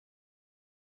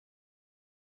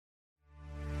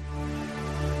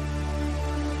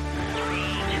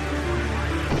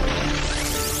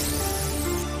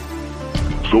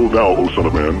So thou, O son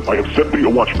of man, I have set thee a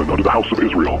watchman unto the house of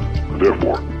Israel.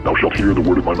 Therefore, thou shalt hear the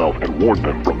word of my mouth, and warn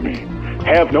them from me.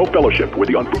 Have no fellowship with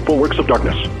the unfruitful works of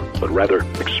darkness, but rather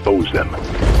expose them.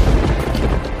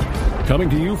 Coming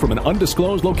to you from an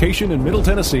undisclosed location in Middle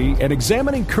Tennessee and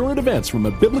examining current events from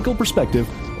a biblical perspective,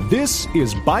 this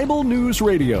is Bible News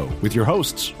Radio with your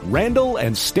hosts, Randall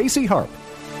and Stacy Harp.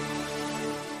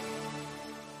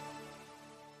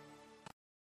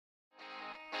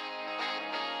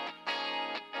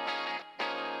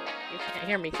 You can't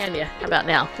hear me, can you? How about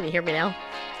now? Can you hear me now?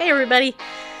 Hey, everybody.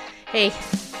 Hey,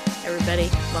 everybody.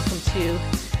 Welcome to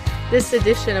this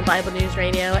edition of Bible News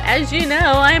Radio. As you know,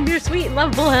 I am your sweet and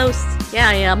lovable host. Yeah,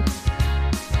 I am.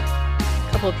 A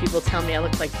couple of people tell me I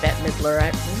look like Bette Midler.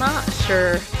 I'm not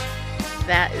sure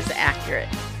that is accurate,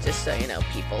 just so you know,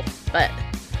 people. But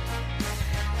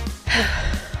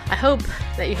I hope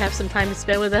that you have some time to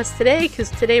spend with us today, because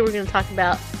today we're going to talk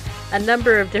about a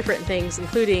number of different things,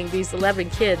 including these 11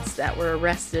 kids that were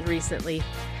arrested recently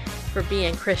for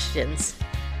being Christians.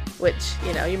 Which,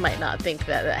 you know, you might not think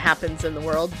that that happens in the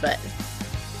world, but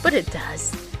it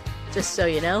does, just so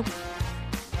you know.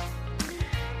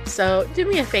 So do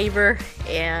me a favor,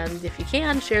 and if you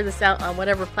can, share this out on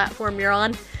whatever platform you're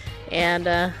on,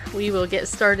 and we will get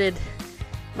started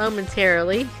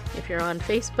momentarily. If you're on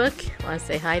Facebook, I want to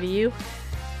say hi to you.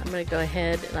 I'm going to go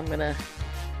ahead and I'm going to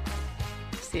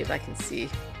see if I can see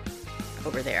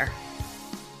over there.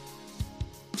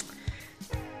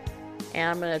 And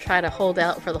I'm going to try to hold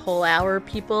out for the whole hour,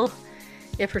 people.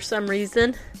 If for some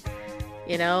reason,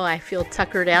 you know, I feel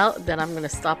tuckered out, then I'm going to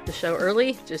stop the show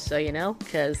early, just so you know,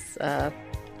 because I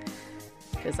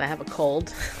have a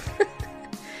cold.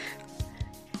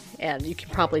 And you can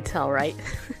probably tell, right?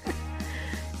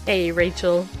 Hey,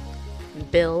 Rachel,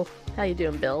 Bill. How you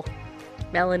doing, Bill?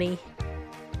 Melanie.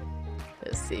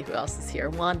 Let's see who else is here.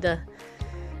 Wanda,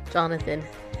 Jonathan.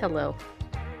 Hello.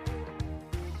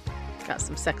 Got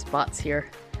some sex bots here.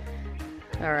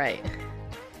 Alright.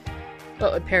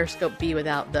 What would Periscope be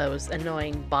without those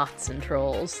annoying bots and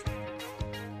trolls?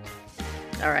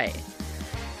 Alright.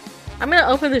 I'm going to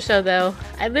open the show, though.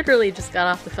 I literally just got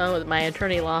off the phone with my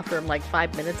attorney law firm like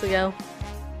 5 minutes ago.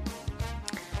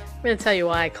 I'm going to tell you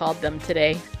why I called them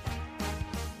today.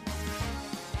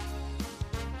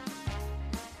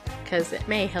 Because it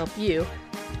may help you.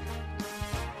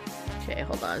 Okay,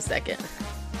 hold on a second.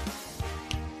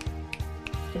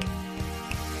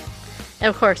 And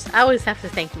of course, I always have to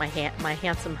thank my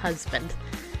handsome husband,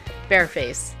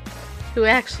 Bareface, who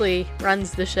actually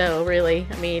runs the show, really.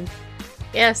 I mean,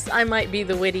 yes, I might be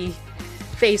the witty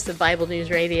face of Bible News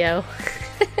Radio.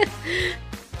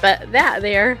 But that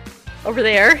there, over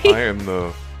there...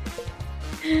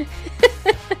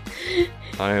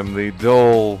 I am the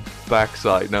dull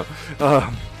backside. No. No,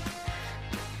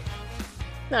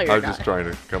 you're not. I was just trying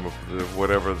to come up with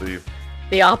whatever the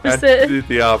opposite?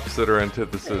 The opposite or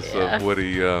antithesis Yeah. of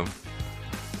witty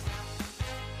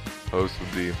host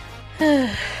would be.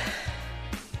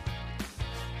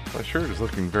 My shirt is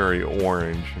looking very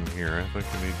orange in here. I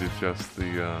think I need to adjust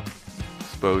the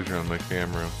exposure on the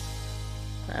camera.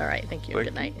 All right, thank you.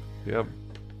 Good night. Yep.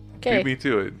 Okay. Beat me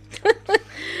to it.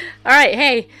 All right,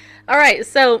 hey. All right,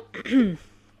 so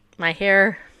my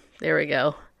hair. There we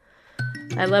go.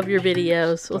 I love your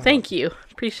videos. Well, thank you.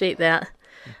 Appreciate that.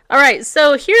 All right,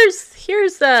 so here's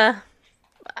I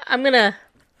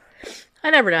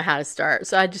never know how to start,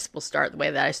 so I just will start the way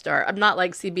that I start. I'm not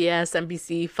like CBS,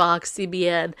 NBC, Fox,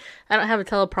 CBN. I don't have a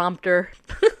teleprompter.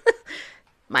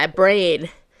 My brain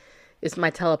is my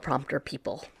teleprompter,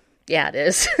 people. Yeah, it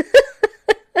is.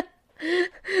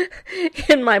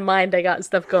 In my mind, I got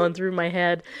stuff going through my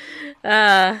head.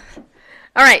 All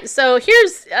right, so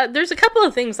there's a couple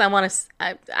of things I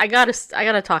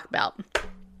gotta talk about.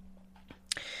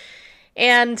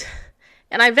 And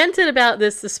I vented about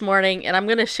this morning, and I'm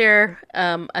going to share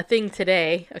a thing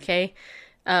today, okay?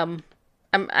 I'm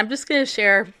just going to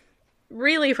share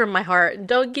really from my heart.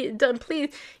 Don't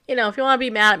please, you know, if you want to be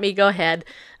mad at me, go ahead.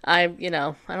 I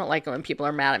don't like it when people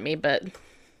are mad at me, but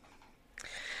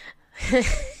you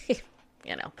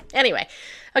know. Anyway,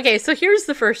 okay, so here's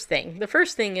the first thing. The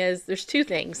first thing is, there's two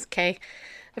things, okay?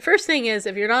 The first thing is,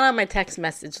 if you're not on my text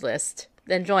message list,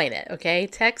 then join it, okay?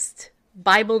 Text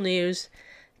Bible News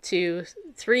to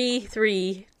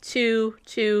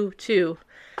 33222.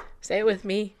 Say it with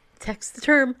me. Text the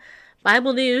term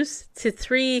Bible News to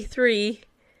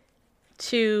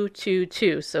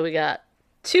 33222. So we got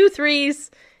 2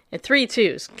 3s and 3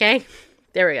 2s, okay?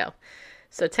 There we go.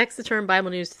 So text the term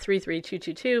Bible News to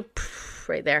 33222,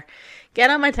 right there. Get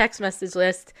on my text message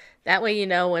list. That way you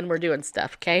know when we're doing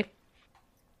stuff, okay?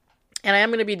 And I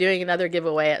am going to be doing another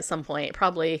giveaway at some point,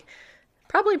 probably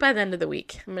probably by the end of the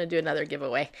week. I'm going to do another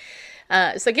giveaway.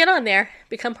 So get on there,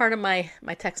 become part of my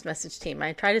text message team.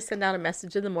 I try to send out a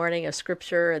message in the morning, a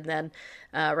scripture, and then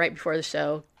right before the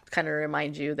show, kind of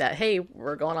remind you that, hey,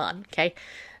 we're going on, okay?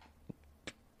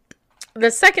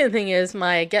 The second thing is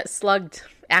my Get Slugged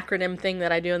acronym thing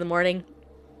that I do in the morning.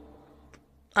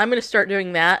 I'm going to start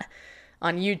doing that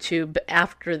on YouTube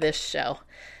after this show.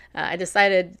 I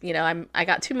decided, I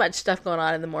got too much stuff going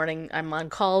on in the morning. I'm on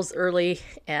calls early,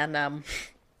 and I'm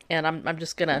moving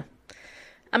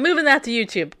that to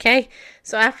YouTube, okay?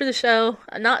 So after the show,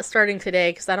 I'm not starting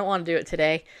today because I don't want to do it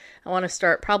today. I want to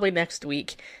start probably next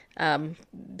week, so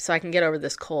I can get over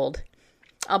this cold.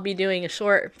 I'll be doing a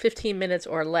short 15 minutes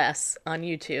or less on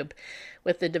YouTube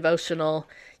with the devotional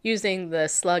using the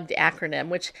Slugged acronym,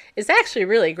 which is actually a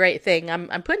really great thing.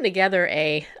 I'm putting together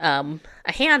a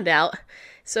handout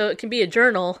so it can be a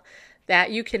journal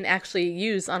that you can actually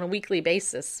use on a weekly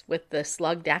basis with the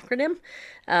Slugged acronym.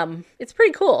 It's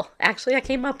pretty cool. Actually, I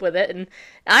came up with it, and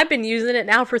I've been using it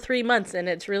now for 3 months, and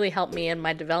it's really helped me in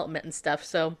my development and stuff.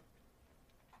 So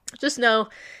just know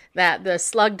that the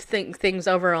Slugged things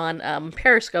over on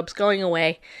Periscope's going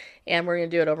away, and we're going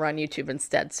to do it over on YouTube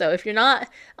instead. So if you're not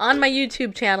on my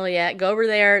YouTube channel yet, go over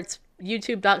there. It's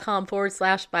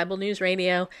youtube.com/Bible News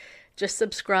Radio. Just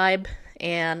subscribe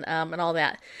and all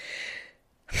that.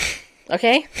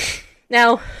 Okay?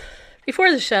 Now,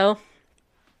 before the show,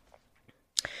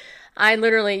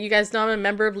 you guys know I'm a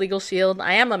member of Legal Shield.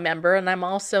 I am a member, and I'm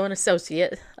also an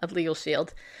associate of Legal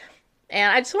Shield.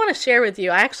 And I just want to share with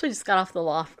you, I actually just got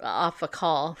off a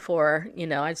call for,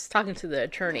 I was talking to the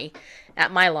attorney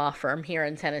at my law firm here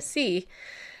in Tennessee,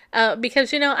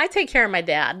 because, I take care of my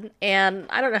dad, and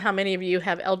I don't know how many of you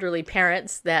have elderly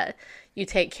parents that you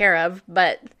take care of,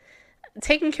 but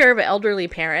taking care of an elderly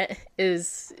parent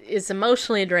is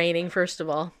emotionally draining, first of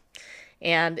all,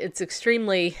 and it's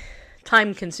extremely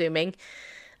time-consuming.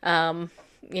 And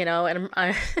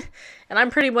I'm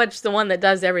pretty much the one that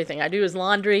does everything. I do his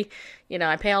laundry,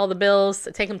 I pay all the bills,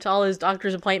 I take him to all his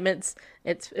doctor's appointments.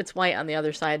 It's white on the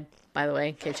other side, by the way,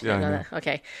 in case you didn't know that.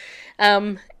 Okay.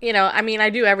 I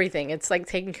do everything. It's like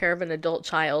taking care of an adult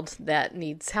child that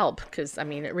needs help, because,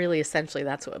 it really essentially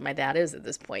that's what my dad is at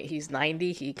this point. He's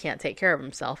 90, he can't take care of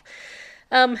himself.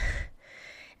 I've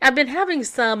been having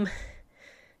some,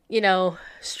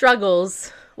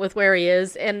 struggles with where he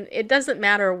is, and it doesn't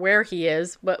matter where he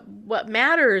is, but what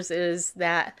matters is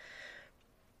that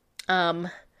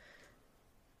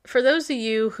for those of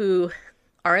you who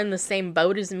are in the same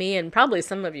boat as me, and probably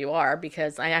some of you are,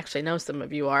 because I actually know some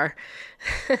of you are,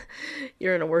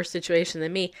 you're in a worse situation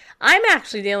than me. I'm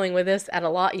actually dealing with this at a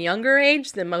lot younger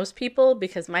age than most people,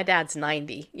 because my dad's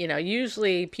 90.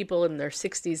 Usually people in their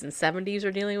 60s and 70s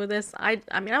are dealing with this. I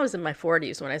was in my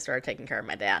 40s when I started taking care of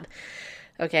my dad.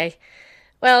 Okay.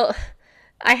 Well,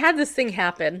 I had this thing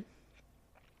happen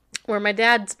where my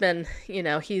dad's been,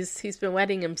 he's been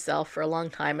wetting himself for a long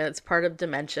time, and it's part of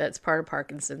dementia, it's part of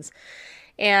Parkinson's.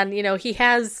 And, he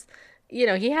has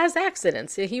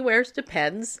accidents. He wears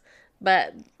Depends,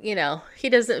 but, he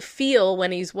doesn't feel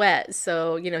when he's wet.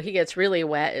 So, he gets really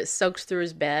wet. It soaks through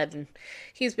his bed, and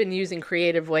he's been using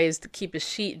creative ways to keep his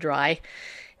sheet dry.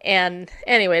 And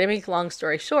anyway, to make a long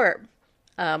story short,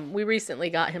 we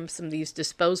recently got him some of these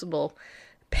disposable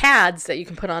pads that you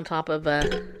can put on top of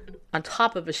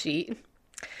a sheet,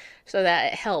 so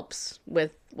that it helps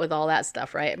with all that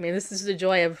stuff, right? This is the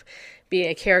joy of being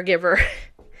a caregiver.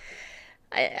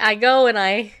 I go and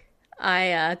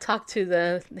I talk to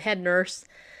the head nurse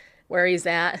where he's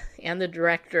at and the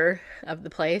director of the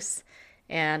place,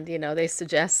 and they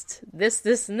suggest this,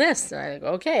 and this, and I go,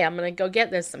 okay, I'm gonna go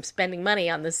get this. I'm spending money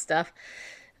on this stuff,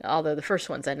 although the first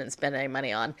ones I didn't spend any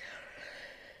money on.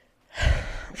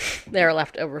 They're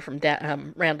left over from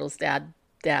Randall's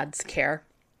dad's care.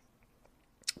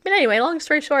 But anyway, long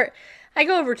story short, I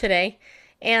go over today,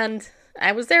 and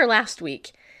I was there last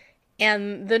week,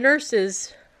 and the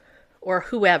nurses, or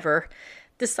whoever,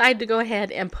 decide to go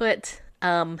ahead and put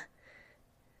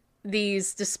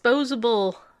these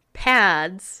disposable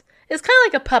pads. It's kind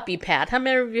of like a puppy pad. How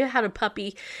many of you had a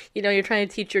puppy? You're trying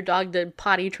to teach your dog to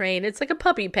potty train. It's like a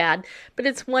puppy pad, but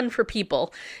it's one for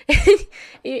people.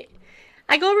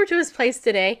 I go over to his place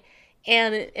today,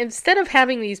 and instead of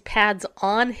having these pads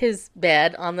on his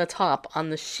bed on the top, on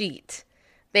the sheet,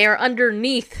 they are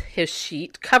underneath his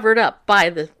sheet, covered up by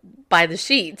the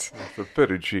sheet. The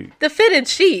fitted sheet. The fitted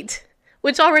sheet,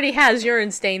 which already has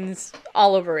urine stains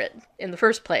all over it in the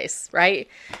first place, right?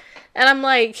 And I'm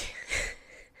like,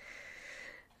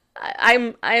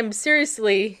 I'm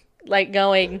seriously like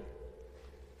going,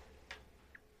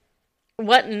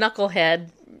 what knucklehead,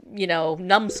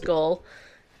 numbskull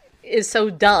is so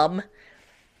dumb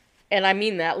And I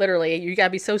mean that literally. You gotta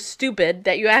be so stupid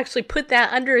that you actually put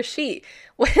that under a sheet.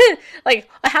 Like,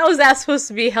 how is that supposed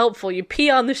to be helpful? You pee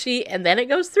on the sheet and then it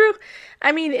goes through?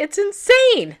 I mean, it's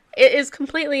insane. It is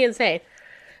completely insane.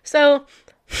 So,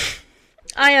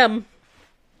 I'm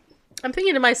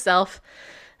thinking to myself,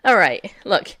 all right,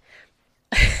 look,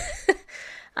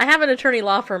 I have an attorney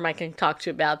law firm I can talk to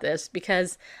about this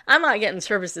because I'm not getting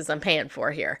services I'm paying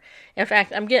for here. In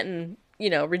fact, I'm getting,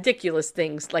 ridiculous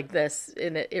things like this,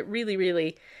 and it really,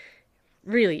 really,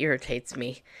 really irritates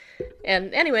me.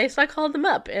 And anyway, so I called them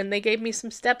up, and they gave me some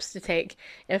steps to take.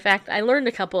 In fact, I learned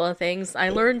a couple of things. I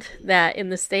learned that in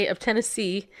the state of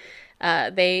Tennessee,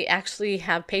 they actually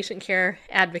have patient care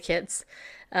advocates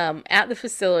at the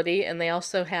facility, and they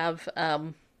also have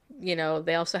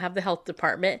they also have the health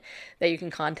department that you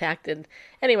can contact. And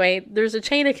anyway, there's a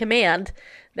chain of command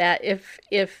that if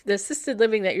the assisted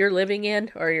living that you're living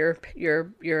in, or your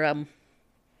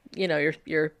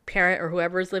parent or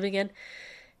whoever is living in,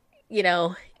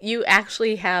 you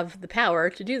actually have the power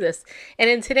to do this. And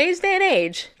in today's day and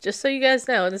age, just so you guys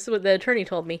know, this is what the attorney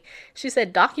told me. She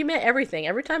said, document everything.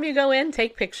 Every time you go in,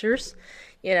 take pictures,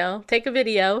 take a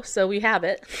video so we have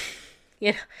it.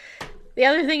 The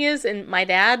other thing is, and my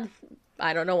dad,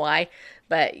 I don't know why,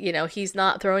 but he's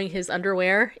not throwing his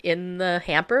underwear in the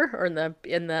hamper or in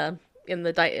the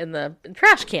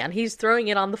trash can. He's throwing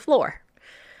it on the floor,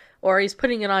 or he's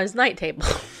putting it on his night table.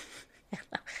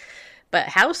 But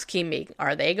housekeeping,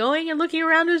 are they going and looking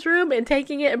around his room and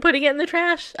taking it and putting it in the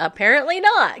trash? Apparently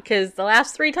not, because the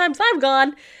last 3 times I've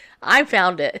gone, I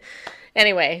found it.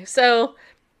 Anyway, so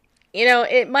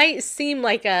it might seem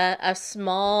like a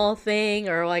small thing,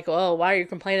 or like, oh, why are you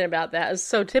complaining about that? It's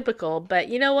so typical. But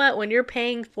you know what? When you're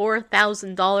paying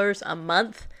 $4,000 a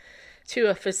month to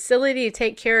a facility to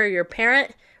take care of your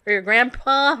parent or your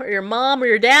grandpa or your mom or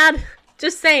your dad,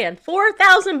 just saying,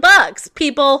 $4,000,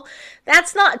 people.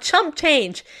 That's not chump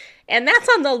change. And that's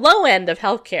on the low end of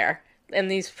healthcare in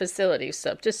these facilities.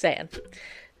 So just saying.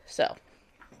 So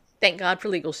thank God for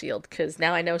Legal Shield, because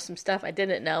now I know some stuff I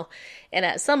didn't know. And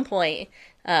at some point,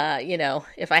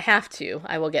 if I have to,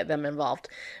 I will get them involved.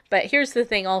 But here's the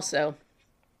thing also.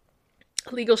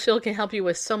 Legal Shield can help you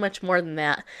with so much more than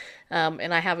that.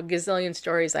 And I have a gazillion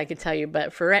stories I could tell you.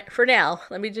 But for now,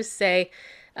 let me just say,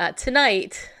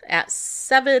 tonight at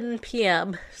 7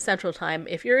 p.m. Central Time,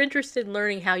 if you're interested in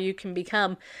learning how you can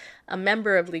become a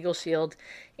member of Legal Shield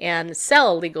and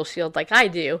sell Legal Shield like I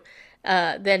do,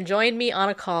 then join me on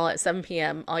a call at 7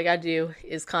 p.m. All you gotta do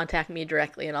is contact me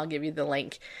directly, and I'll give you the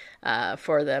link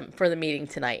for the meeting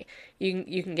tonight.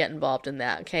 You can get involved in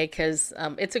that, okay? Because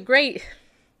it's a great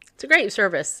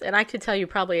service, and I could tell you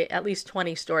probably at least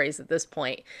 20 stories at this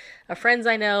point of friends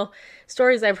I know,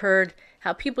 stories I've heard,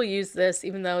 how people use this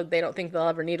even though they don't think they'll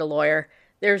ever need a lawyer.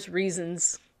 There's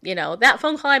reasons. That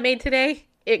phone call I made today,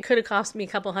 it could have cost me a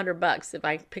couple $100 if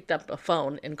I picked up a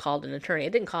phone and called an attorney.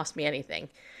 It didn't cost me anything,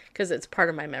 because it's part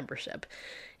of my membership.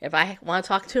 If I want to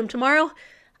talk to him tomorrow,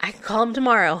 I can call him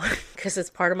tomorrow, because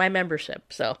it's part of my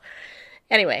membership. So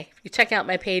anyway, you check out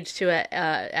my page too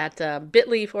at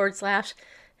bit.ly/LOJ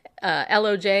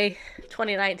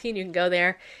 2019. You can go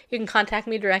there. You can contact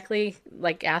me directly,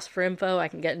 like ask for info. I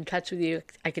can get in touch with you.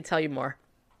 I can tell you more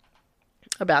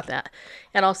about that.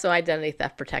 And also identity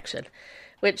theft protection,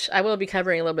 which I will be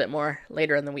covering a little bit more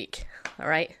later in the week. All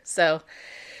right. So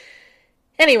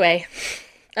anyway,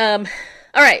 all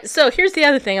right. So here's the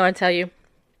other thing I want to tell you.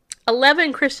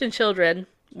 11 Christian children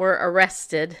were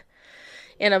arrested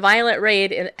in a violent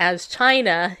raid as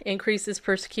China increases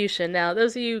persecution. Now,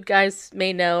 those of you guys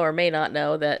may know or may not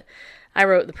know that I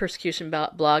wrote the persecution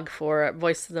blog for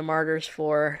Voice of the Martyrs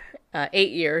for 8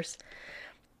 years.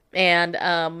 And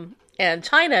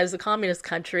China is a communist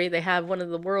country. They have one of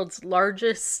the world's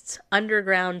largest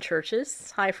underground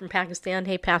churches. Hi from Pakistan.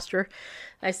 Hey, Pastor.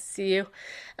 Nice to see you.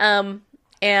 And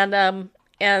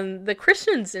the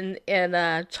Christians in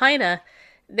China,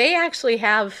 they actually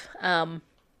have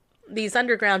these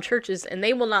underground churches, and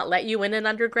they will not let you in an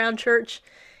underground church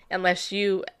unless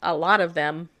you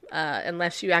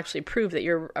actually prove that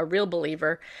you're a real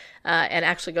believer and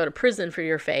actually go to prison for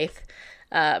your faith,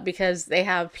 because they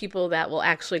have people that will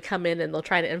actually come in and they'll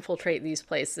try to infiltrate these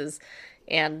places,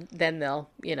 and then they'll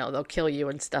kill you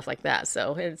and stuff like that.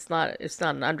 So it's not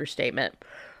an understatement.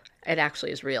 It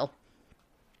actually is real.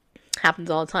 Happens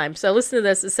all the time. So listen to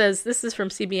this. It says, this is from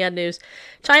CBN News.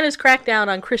 China's crackdown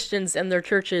on Christians and their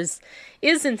churches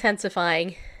is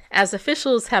intensifying as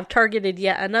officials have targeted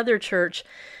yet another church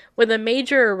with a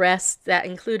major arrest that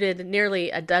included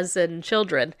nearly a dozen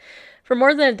children. For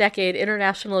more than a decade,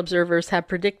 international observers have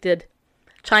predicted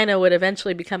China would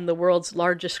eventually become the world's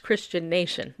largest Christian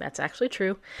nation. That's actually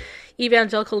true.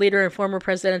 Evangelical leader and former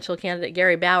presidential candidate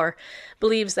Gary Bauer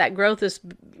believes that growth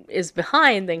is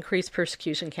behind the increased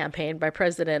persecution campaign by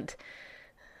President,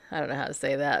 I don't know how to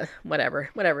say that,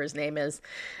 whatever his name is,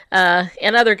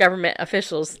 and other government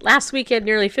officials. Last weekend,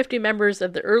 nearly 50 members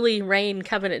of the Early Rain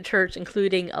Covenant Church,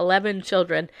 including 11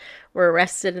 children, were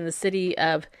arrested in the city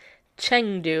of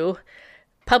Chengdu.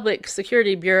 Public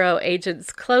Security Bureau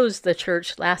agents closed the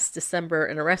church last December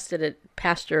and arrested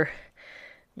Pastor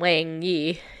Wang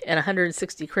Yi and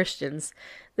 160 Christians.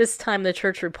 This time the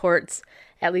church reports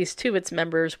at least 2 of its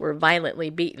members were violently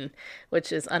beaten,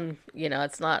 which is,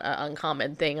 it's not an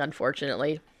uncommon thing,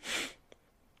 unfortunately.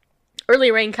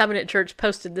 Early Rain Covenant Church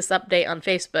posted this update on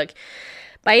Facebook.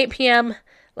 By 8 p.m.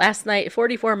 last night,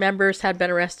 44 members had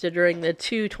been arrested during the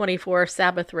 2/24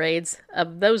 Sabbath raids.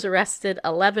 Of those arrested,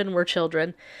 11 were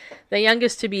children. The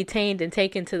youngest to be detained and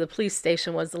taken to the police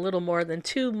station was a little more than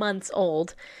 2 months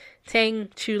old. Tang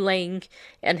Chulang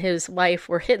and his wife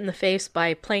were hit in the face by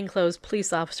a plainclothes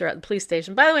police officer at the police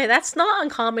station. By the way, that's not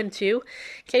uncommon too,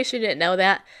 in case you didn't know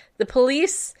that. The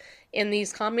police in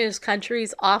these communist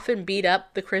countries often beat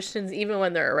up the Christians, even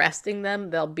when they're arresting them.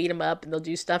 They'll beat them up and they'll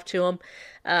do stuff to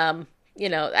them.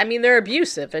 They're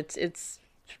abusive. It's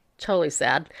totally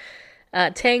sad.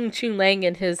 Tang Chulang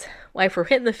and his wife were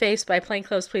hit in the face by a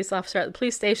plainclothes police officer at the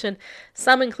police station.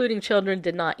 Some, including children,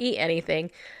 did not eat anything.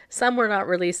 Some were not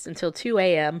released until 2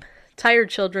 a.m. Tired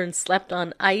children slept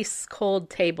on ice-cold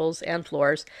tables and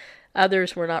floors.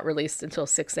 Others were not released until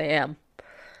 6 a.m.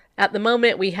 At the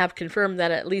moment, we have confirmed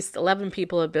that at least 11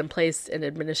 people have been placed in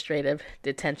administrative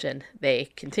detention.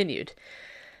 They continued.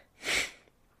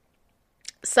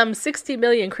 Some 60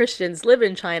 million Christians live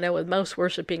in China, with most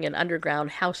worshiping in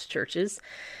underground house churches.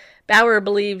 Bauer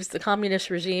believes the communist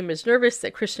regime is nervous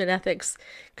that Christian ethics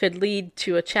could lead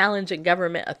to a challenge in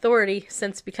government authority.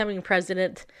 Since becoming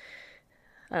president,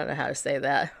 I don't know how to say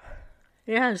that.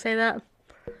 You know how to say that?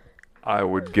 I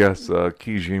would guess Xi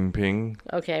Jinping.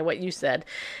 Okay, what you said.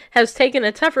 Has taken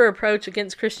a tougher approach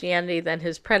against Christianity than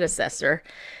his predecessor.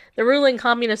 The ruling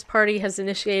Communist Party has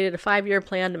initiated a 5-year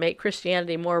plan to make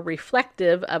Christianity more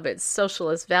reflective of its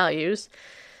socialist values,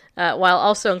 while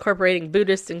also incorporating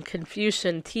Buddhist and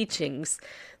Confucian teachings.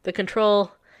 The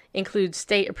control includes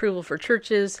state approval for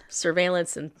churches,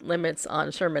 surveillance, and limits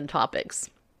on sermon topics.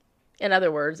 In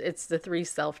other words, it's the Three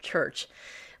Self Church,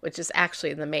 which is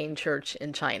actually the main church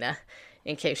in China,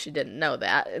 in case you didn't know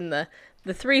that. And the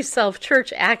Three Self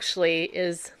Church actually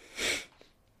is...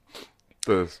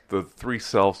 The three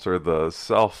selves are the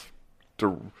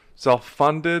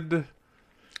self-funded,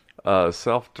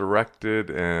 self-directed,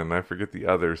 and I forget the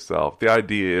other self. The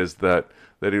idea is that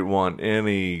they didn't want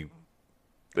any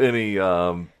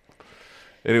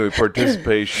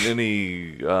participation,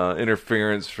 any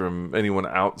interference from anyone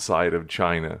outside of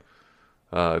China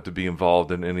to be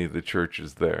involved in any of the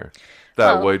churches there.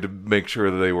 That way, to make sure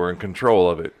that they were in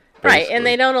control of it. Basically. Right, and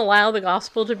they don't allow the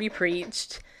gospel to be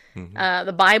preached. Mm-hmm.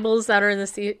 The Bibles that are in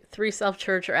the Three Self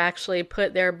Church are actually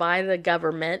put there by the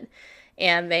government,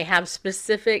 and they have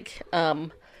specific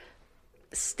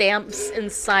stamps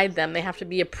inside them. They have to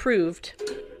be approved.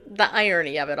 The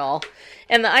irony of it all.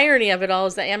 And the irony of it all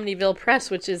is that Amityville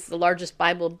Press, which is the largest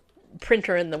Bible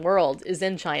printer in the world, is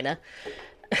in China.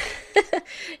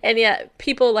 And yet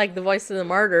people like the Voice of the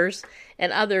Martyrs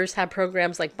and others have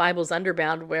programs like Bibles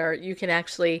Underbound, where you can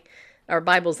actually... or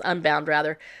Bibles Unbound,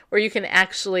 rather, where you can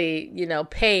actually,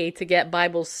 pay to get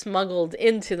Bibles smuggled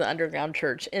into the underground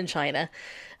church in China,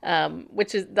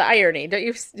 which is the irony. Don't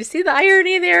you see the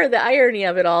irony there? The irony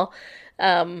of it all,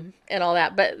 and all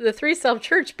that. But the Three Self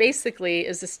Church basically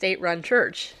is a state-run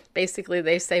church. Basically,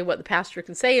 they say what the pastor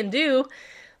can say and do,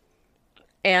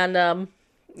 and, and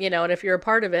if you're a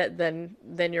part of it, then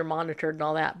you're monitored and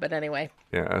all that. But anyway.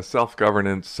 Yeah,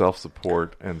 self-governance,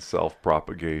 self-support, and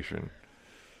self-propagation.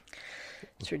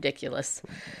 It's ridiculous.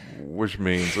 Which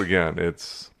means, again,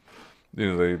 it's,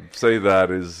 they say that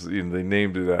is, they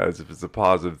named it as if it's a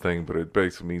positive thing, but it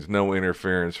basically means no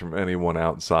interference from anyone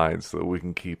outside so that we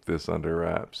can keep this under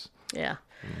wraps. Yeah.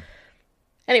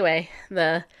 Anyway,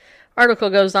 the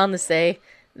article goes on to say,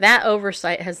 that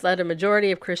oversight has led a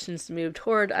majority of Christians to move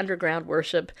toward underground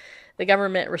worship. The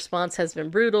government response has been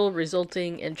brutal,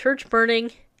 resulting in church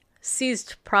burning,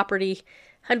 seized property,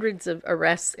 hundreds of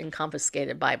arrests, and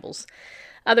confiscated Bibles.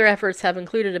 Other efforts have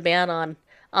included a ban on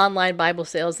online Bible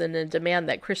sales and a demand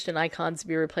that Christian icons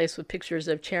be replaced with pictures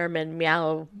of Chairman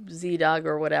Mao Zedong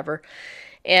or whatever.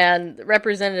 And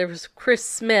Representative Chris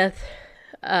Smith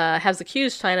has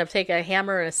accused China of taking a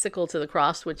hammer and a sickle to the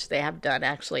cross, which they have done,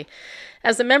 actually.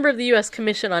 As a member of the U.S.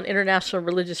 Commission on International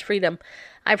Religious Freedom,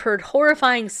 I've heard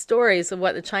horrifying stories of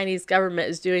what the Chinese government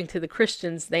is doing to the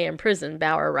Christians they imprison,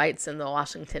 Bauer writes in the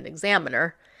Washington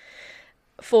Examiner.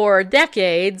 For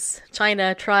decades,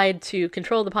 China tried to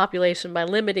control the population by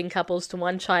limiting couples to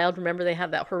one child. Remember, they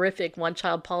had that horrific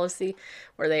one-child policy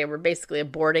where they were basically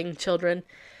aborting children.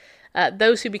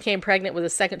 Those who became pregnant with a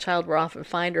second child were often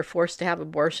fined or forced to have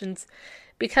abortions.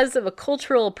 Because of a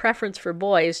cultural preference for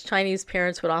boys, Chinese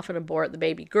parents would often abort the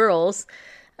baby girls.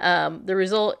 The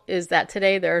result is that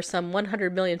today there are some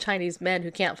 100 million Chinese men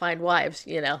who can't find wives.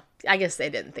 I guess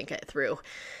they didn't think it through.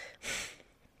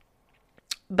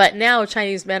 But now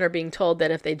Chinese men are being told that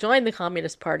if they join the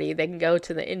Communist Party, they can go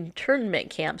to the internment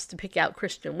camps to pick out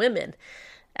Christian women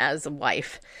as a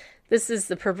wife. This is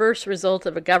the perverse result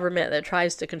of a government that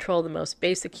tries to control the most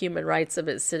basic human rights of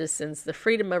its citizens, the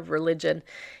freedom of religion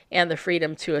and the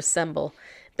freedom to assemble.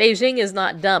 Beijing is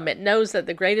not dumb. It knows that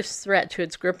the greatest threat to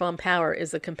its grip on power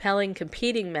is a compelling,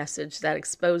 competing message that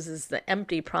exposes the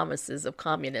empty promises of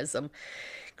communism.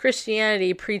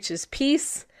 Christianity preaches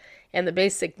peace and the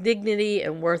basic dignity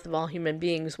and worth of all human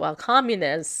beings, while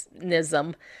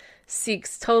communism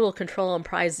seeks total control and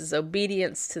prizes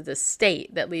obedience to the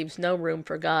state that leaves no room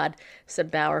for God,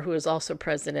 said Bauer, who is also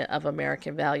president of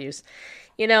American Values.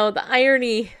 The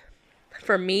irony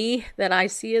for me that I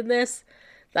see in this,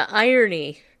 the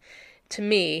irony to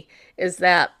me is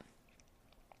that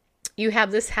you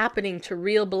have this happening to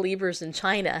real believers in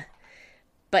China,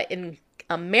 but in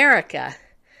America,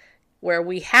 where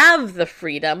we have the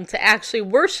freedom to actually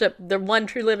worship the one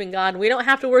true living God. We don't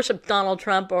have to worship Donald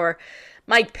Trump or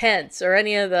Mike Pence or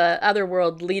any of the other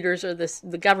world leaders or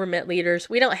the government leaders.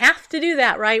 We don't have to do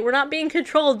that, right? We're not being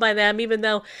controlled by them, even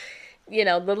though,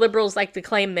 the liberals like to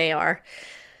claim they are.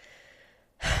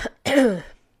 The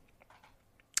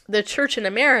church in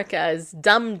America is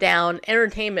dumbed down,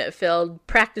 entertainment filled,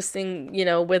 practicing,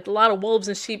 with a lot of wolves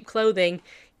in sheep clothing,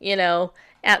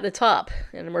 at the top.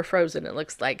 And we're frozen, it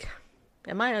looks like.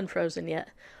 Am I unfrozen yet?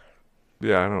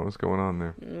 Yeah, I don't know what's going on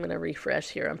there. I'm going to refresh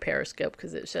here on Periscope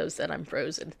because it shows that I'm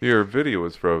frozen. Your video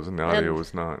was frozen, the audio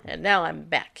was not. And now I'm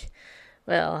back.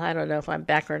 Well, I don't know if I'm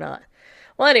back or not.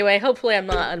 Well, anyway, hopefully I'm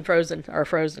not unfrozen or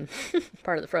frozen.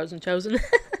 Part of the Frozen Chosen.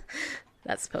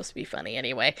 That's supposed to be funny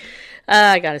anyway.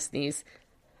 I got to sneeze.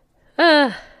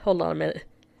 Hold on a minute.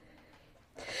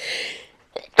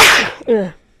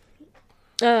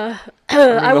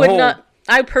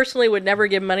 I personally would never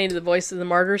give money to the Voice of the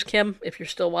Martyrs, Kim, if you're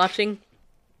still watching.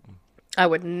 I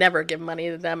would never give money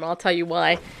to them, and I'll tell you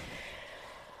why.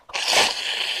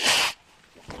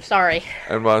 Sorry.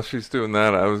 And while she's doing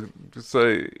that, I was just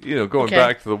say, going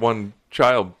back to the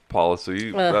one-child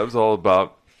policy, that was all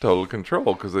about total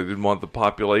control, because they didn't want the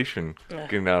population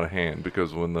getting out of hand,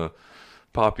 because when the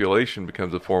population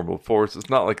becomes a formidable force, it's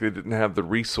not like they didn't have the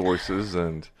resources,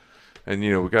 and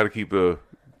we got to keep the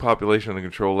population under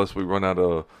control lest we run out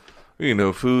of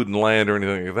food and land or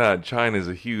anything like that. China is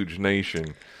a huge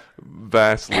nation,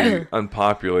 vastly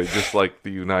unpopulated, just like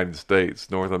the United States.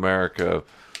 North America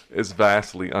is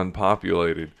vastly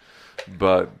unpopulated,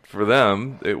 but for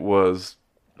them it was,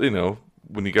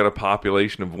 when you got a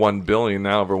population of 1 billion,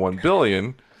 now over 1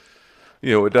 billion,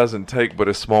 it doesn't take but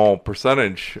a small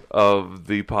percentage of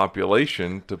the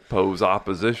population to pose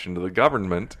opposition to the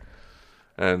government.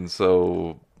 And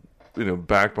so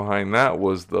back behind that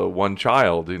was the one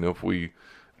child. If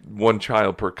one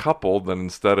child per couple, then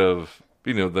instead of,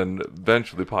 then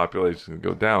eventually the population would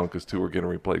go down because 2 are getting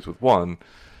replaced with 1.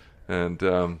 And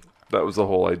that was the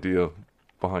whole idea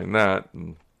behind that.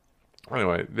 And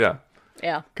anyway, yeah.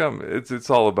 Yeah. It's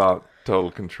all about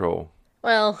total control.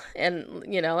 Well, and,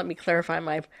 let me clarify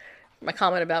my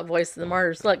comment about Voice of the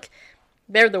Martyrs. Look,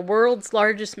 they're the world's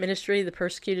largest ministry of the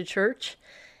persecuted church.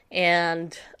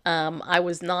 And I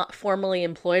was not formally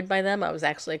employed by them. I was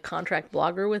actually a contract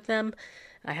blogger with them.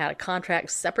 I had a contract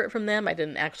separate from them. I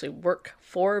didn't actually work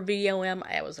for VOM.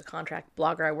 I was a contract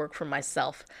blogger. I worked for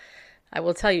myself. I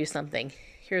will tell you something.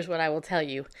 Here's what I will tell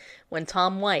you. When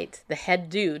Tom White, the head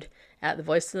dude at the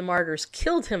Voice of the Martyrs,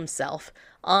 killed himself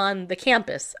on the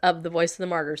campus of the Voice of the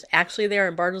Martyrs, actually there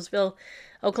in Bartlesville,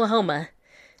 Oklahoma,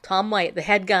 Tom White, the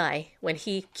head guy, when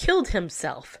he killed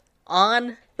himself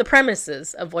on the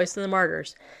premises of Voice of the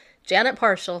Martyrs, Janet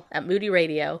Parshall at Moody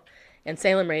Radio and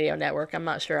Salem Radio Network, I'm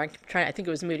not sure, I think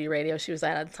it was Moody Radio she was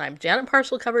at the time. Janet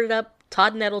Parshall covered it up.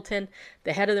 Todd Nettleton,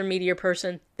 the head of their media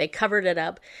person, they covered it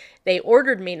up. They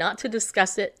ordered me not to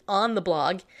discuss it on the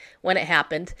blog when it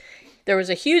happened. There was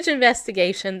a huge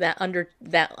investigation that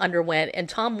underwent, and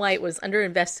Tom White was under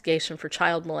investigation for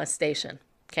child molestation.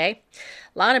 Okay?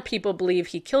 A lot of people believe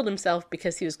he killed himself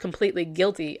because he was completely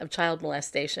guilty of child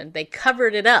molestation. They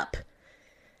covered it up.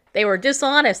 They were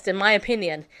dishonest, in my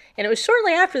opinion. And it was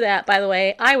shortly after that, by the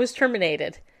way, I was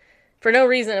terminated. For no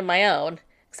reason of my own,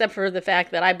 except for the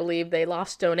fact that I believe they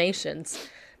lost donations.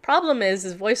 Problem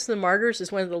is Voice of the Martyrs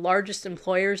is one of the largest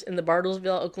employers in the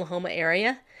Bartlesville, Oklahoma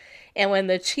area. And when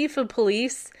the chief of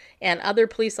police and other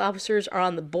police officers are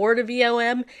on the board of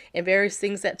VOM and various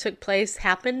things that took place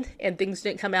happened and things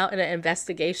didn't come out in an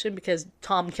investigation because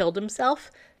Tom killed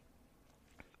himself,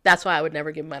 that's why I would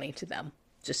never give money to them,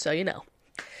 just so you know.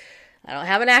 I don't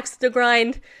have an axe to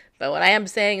grind, but what I am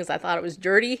saying is I thought it was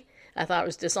dirty, I thought it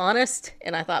was dishonest,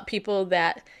 and I thought people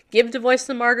that give to Voice of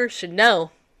the Martyrs should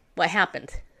know what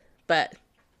happened. But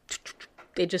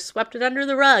they just swept it under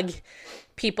the rug,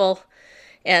 people.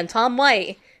 And Tom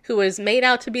White, who was made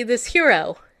out to be this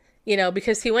hero,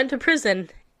 because he went to prison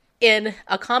in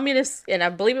a communist, and I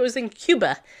believe it was in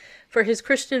Cuba, for his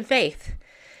Christian faith.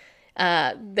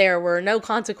 There were no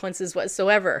consequences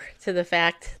whatsoever to the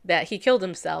fact that he killed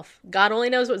himself. God only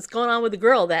knows what's going on with the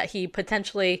girl that he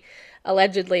potentially,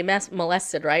 allegedly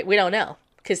molested, right? We don't know,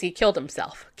 because he killed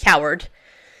himself. Coward.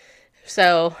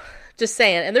 So, just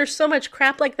saying. And there's so much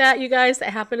crap like that, you guys,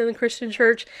 that happened in the Christian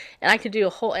church. And I could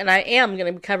do and I am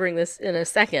going to be covering this in a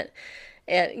second.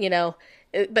 And,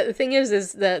 but the thing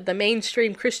is the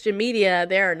mainstream Christian media,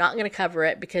 they're not going to cover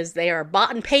it because they are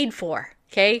bought and paid for.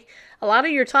 Okay? A lot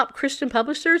of your top Christian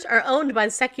publishers are owned by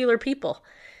secular people.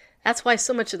 That's why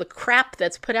so much of the crap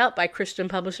that's put out by Christian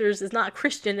publishers is not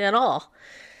Christian at all.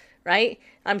 Right?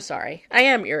 I'm sorry. I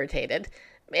am irritated.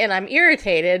 And I'm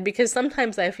irritated because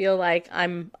sometimes I feel like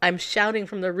I'm shouting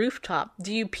from the rooftop.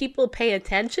 Do you people pay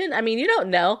attention? I mean, you don't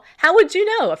know. How would you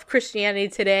know if Christianity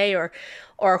Today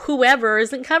or whoever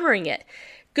isn't covering it?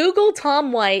 Google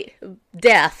Tom White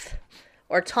death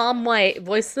or Tom White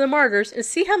Voice of the Martyrs and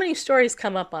see how many stories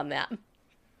come up on that.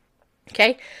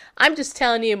 Okay? I'm just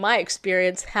telling you my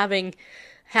experience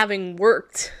having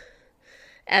worked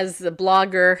as the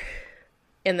blogger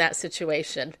in that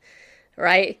situation,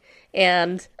 right?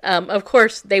 And, of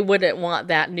course, they wouldn't want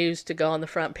that news to go on the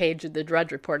front page of the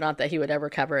Drudge Report, not that he would ever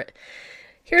cover it.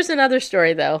 Here's another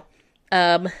story, though,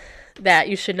 that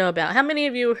you should know about. How many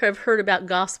of you have heard about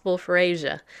Gospel for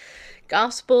Asia?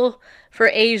 Gospel for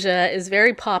Asia is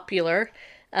very popular.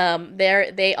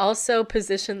 They also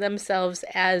position themselves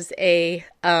as a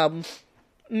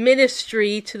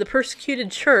ministry to the persecuted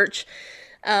church,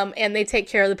 and they take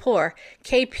care of the poor.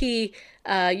 KP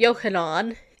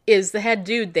Yochanan is the head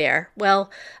dude there. Well,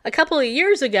 a couple of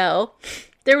years ago,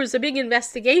 there was a big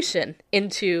investigation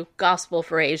into Gospel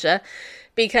for Asia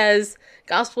because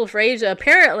Gospel for Asia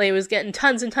apparently was getting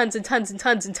tons and tons and tons and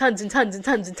tons and tons and tons and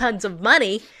tons and tons of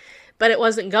money, but it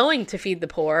wasn't going to feed the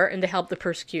poor and to help the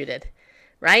persecuted,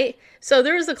 right? So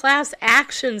there was a class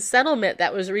action settlement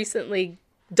that was recently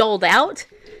doled out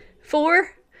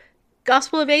for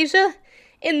Gospel of Asia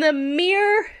in the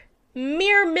mere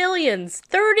millions,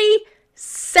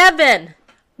 $37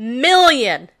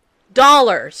 million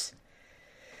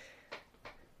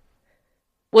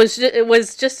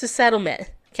was just a settlement,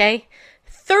 okay?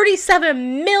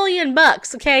 $37 million,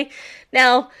 okay?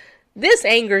 Now, this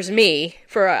angers me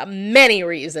for many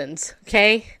reasons,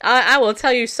 okay? I will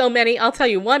tell you so many. I'll tell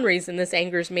you one reason this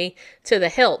angers me to the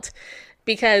hilt.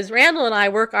 Because Randall and I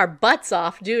work our butts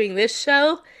off doing this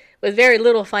show with very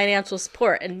little financial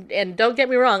support. And don't get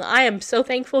me wrong, I am so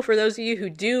thankful for those of you who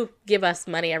do give us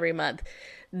money every month.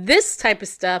 This type of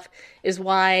stuff is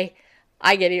why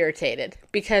I get irritated,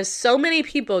 because so many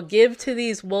people give to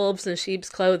these wolves in sheep's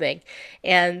clothing,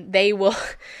 and they will,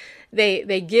 they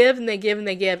give and they give and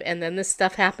they give, and then this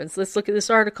stuff happens. Let's look at this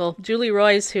article. Julie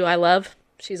Roys, who I love,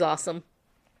 she's awesome.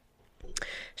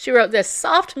 She wrote this: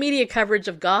 soft media coverage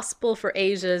of Gospel for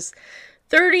Asia's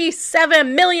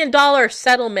 $37 million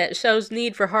settlement shows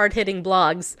need for hard-hitting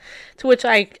blogs, to which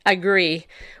I agree.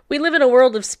 We live in a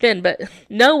world of spin, but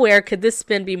nowhere could this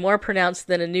spin be more pronounced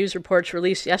than in news reports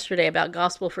released yesterday about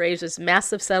Gospel for Asia's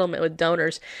massive settlement with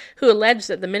donors who alleged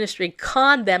that the ministry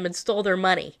conned them and stole their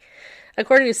money.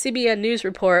 According to CBN News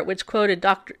report, which quoted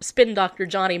spin Dr.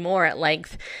 Johnny Moore at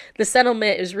length, the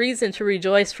settlement is reason to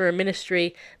rejoice for a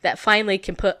ministry that finally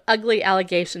can put ugly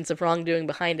allegations of wrongdoing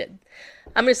behind it.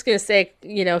 I'm just going to say,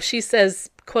 she says,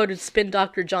 quoted spin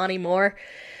Dr. Johnny Moore.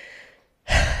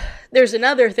 There's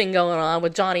another thing going on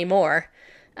with Johnny Moore,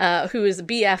 who is a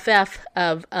BFF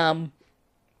of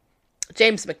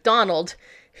James McDonald,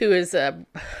 he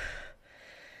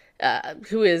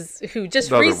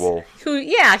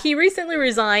recently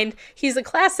resigned. He's a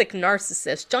classic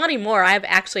narcissist. Johnny Moore, I've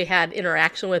actually had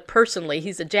interaction with personally.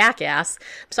 He's a jackass.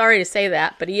 I'm sorry to say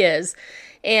that, but he is.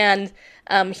 And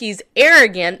He's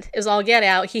arrogant as all get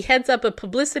out. He heads up a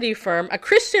publicity firm, a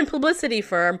Christian publicity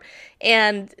firm,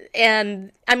 and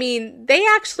I mean, they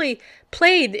actually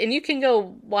played, and you can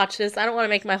go watch this. I don't want to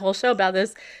make my whole show about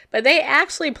this, but they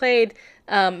actually played.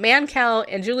 Mancow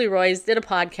and Julie Roys did a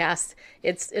podcast.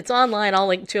 It's online. I'll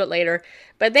link to it later.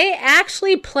 But they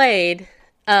actually played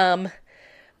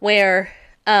where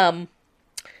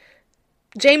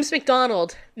James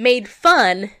MacDonald made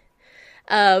fun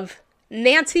of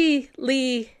Nancy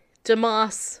Lee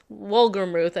DeMoss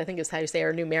Wolgemuth, I think is how you say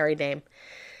her new married name,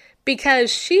 because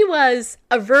she was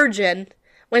a virgin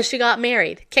when she got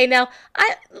married. Okay, now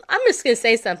I'm just going to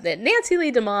say something. Nancy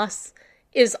Lee DeMoss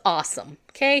is awesome.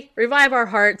 Okay, Revive Our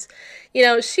Hearts. You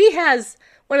know, she has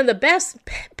one of the best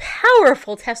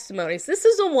powerful testimonies. This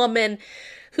is a woman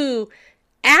who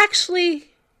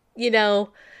actually, you know,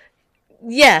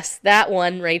 yes, that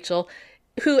one, Rachel,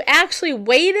 who actually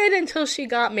waited until she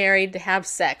got married to have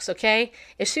sex, okay?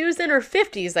 And she was in her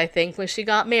 50s, I think, when she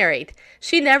got married.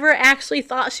 She never actually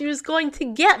thought she was going to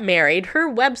get married.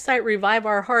 Her website, Revive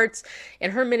Our Hearts,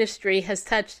 and her ministry has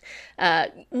touched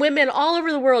women all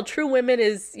over the world. True Women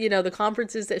is, you know, the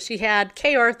conferences that she had.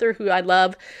 Kay Arthur, who I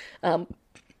love, and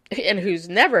who's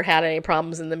never had any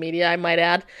problems in the media, I might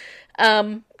add.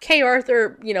 Kay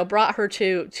Arthur, you know, brought her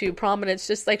to prominence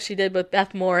just like she did with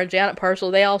Beth Moore and Janet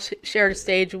Parshall. They all shared a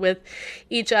stage with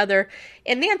each other.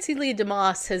 And Nancy Lee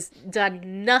DeMoss has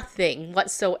done nothing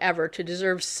whatsoever to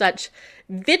deserve such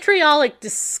vitriolic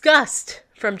disgust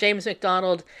from James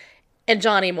MacDonald and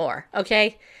Johnny Moore,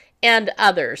 okay? And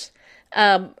others.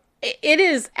 It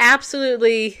is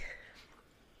absolutely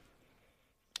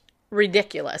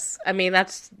ridiculous. I mean,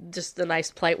 that's just a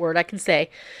nice polite word I can say.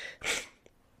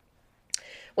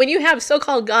 When you have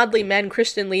so-called godly men,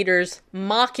 Christian leaders,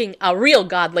 mocking a real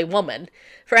godly woman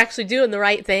for actually doing the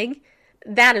right thing,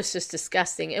 that is just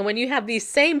disgusting. And when you have these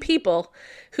same people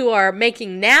who are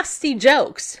making nasty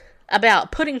jokes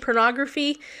about putting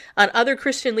pornography on other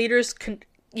Christian leaders'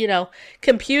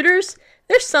 computers,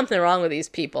 there's something wrong with these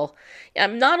people.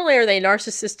 Not only are they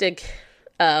narcissistic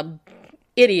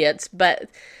idiots, but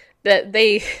that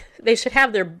they should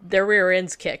have their rear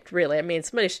ends kicked, really. I mean,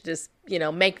 somebody should just, you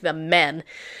know, make them men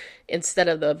instead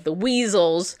of the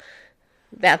weasels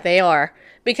that they are.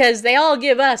 Because they all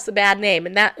give us a bad name,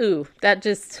 and that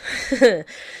just,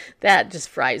 that just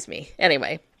fries me.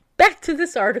 Anyway, back to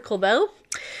this article, though.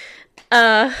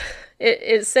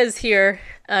 It says here,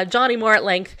 Johnny Moore at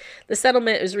length, the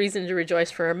settlement is reason to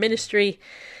rejoice for our ministry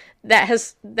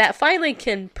that finally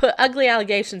can put ugly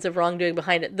allegations of wrongdoing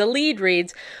behind it. The lead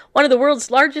reads, one of the world's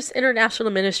largest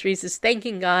international ministries is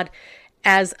thanking God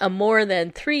as a more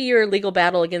than 3-year legal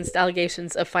battle against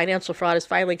allegations of financial fraud is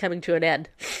finally coming to an end.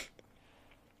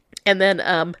 And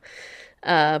then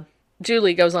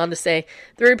Julie goes on to say,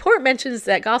 the report mentions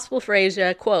that Gospel for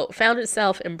Asia, quote, found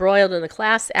itself embroiled in a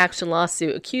class action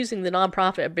lawsuit accusing the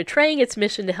nonprofit of betraying its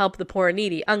mission to help the poor and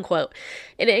needy, unquote.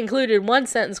 And it included one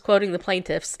sentence quoting the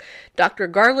plaintiffs, Dr.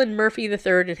 Garland Murphy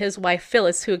III and his wife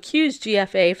Phyllis, who accused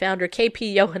GFA founder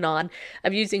KP Yohanan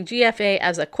of using GFA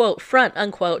as a, quote, front,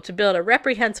 unquote, to build a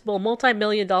reprehensible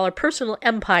multi-million-dollar personal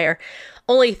empire.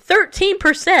 Only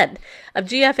 13% of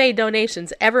GFA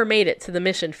donations ever made it to the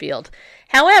mission field.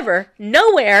 However,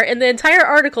 nowhere in the entire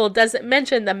article does it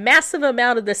mention the massive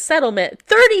amount of the settlement,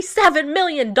 $37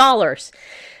 million.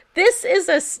 This is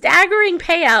a staggering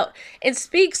payout and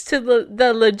speaks to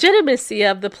the legitimacy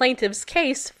of the plaintiff's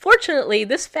case. Fortunately,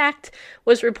 this fact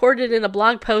was reported in a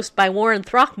blog post by Warren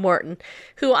Throckmorton,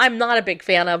 who I'm not a big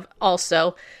fan of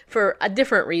also for a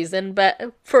different reason,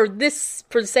 but for the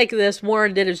sake of this,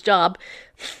 Warren did his job.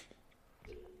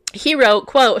 He wrote,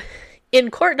 quote,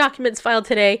 in court documents filed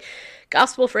today,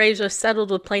 Gospel for Asia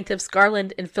settled with plaintiffs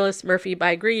Garland and Phyllis Murphy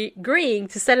by agreeing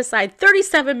to set aside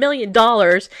 $37 million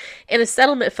in a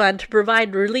settlement fund to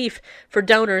provide relief for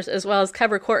donors as well as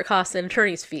cover court costs and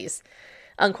attorney's fees,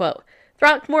 unquote.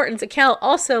 Throckmorton's account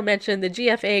also mentioned the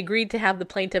GFA agreed to have the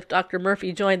plaintiff, Dr.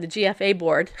 Murphy, join the GFA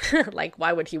board. Like,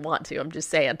 why would he want to? I'm just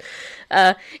saying.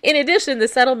 In addition, the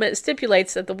settlement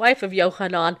stipulates that the wife of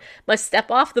Yohanan must step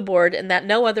off the board and that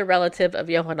no other relative of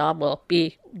Yohanan will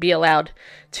be allowed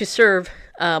to serve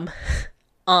on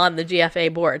the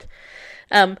GFA board.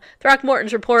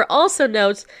 Throckmorton's report also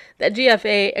notes that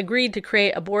GFA agreed to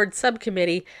create a board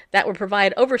subcommittee that would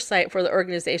provide oversight for the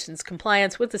organization's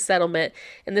compliance with the settlement,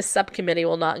 and this subcommittee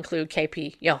will not include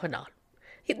KP Yohanan.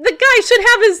 The guy should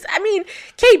have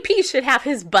KP should have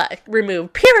his butt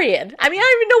removed, period. I don't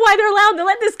even know why they're allowed to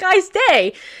let this guy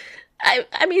stay.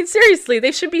 I mean, seriously,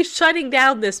 they should be shutting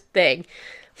down this thing.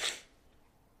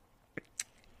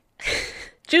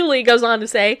 Julie goes on to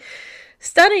say,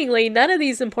 Stunningly, none of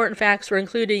these important facts were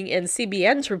included in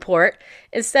CBN's report.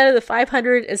 Instead of the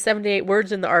 578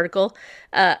 words in the article,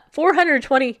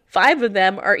 425 of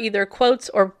them are either quotes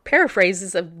or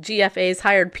paraphrases of GFA's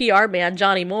hired PR man,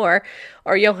 Johnny Moore,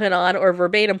 or Yohanan, or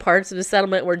verbatim parts of the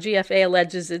settlement where GFA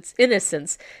alleges its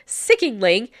innocence.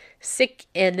 Sickeningly,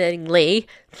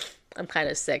 I'm kind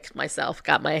of sick myself.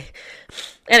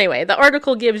 Anyway, the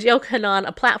article gives Yohanan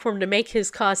a platform to make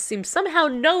his cause seem somehow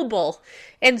noble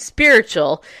and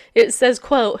spiritual. It says,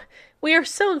 quote, "We are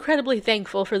so incredibly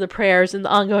thankful for the prayers and the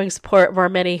ongoing support of our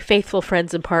many faithful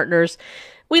friends and partners.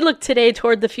 We look today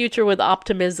toward the future with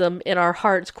optimism in our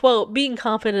hearts, quote, being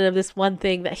confident of this one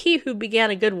thing, that he who began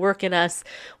a good work in us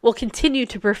will continue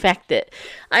to perfect it.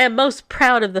 I am most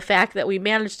proud of the fact that we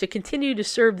managed to continue to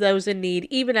serve those in need,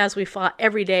 even as we fought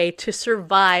every day to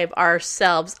survive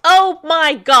ourselves." Oh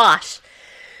my gosh!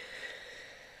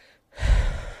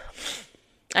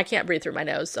 I can't breathe through my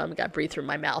nose, so I'm going to breathe through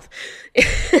my mouth.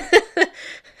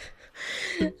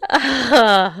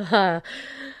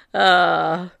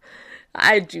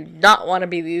 I do not want to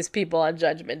be these people on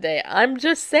Judgment Day. I'm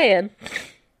just saying.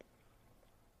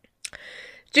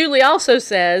 Julie also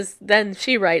says, then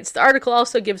she writes, the article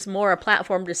also gives Moore a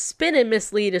platform to spin and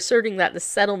mislead, asserting that the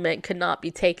settlement could not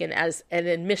be taken as an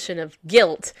admission of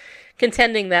guilt,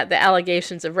 contending that the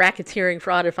allegations of racketeering,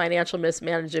 fraud, and financial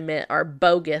mismanagement are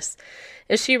bogus.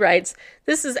 As she writes,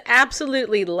 this is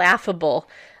absolutely laughable.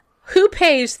 Who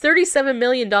pays $37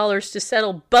 million to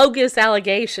settle bogus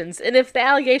allegations? And if the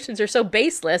allegations are so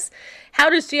baseless, how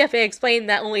does GFA explain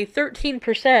that only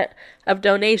 13% of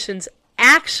donations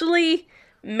actually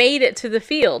made it to the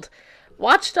field?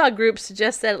 Watchdog groups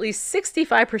suggest that at least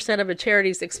 65% of a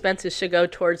charity's expenses should go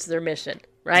towards their mission,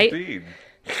 right? Indeed.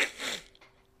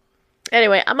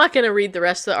 Anyway, I'm not going to read the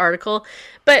rest of the article,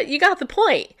 but you got the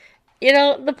point. You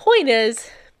know, the point is,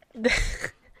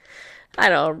 I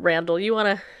don't know, Randall, you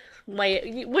want to...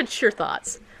 what's your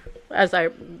thoughts as I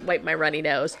wipe my runny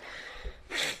nose?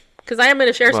 Because I am going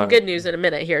to share some good news in a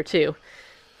minute here too.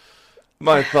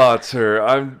 My thoughts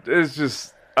are, it's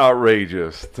just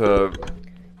outrageous to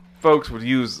folks would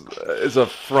use as a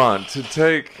front to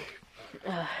take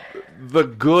the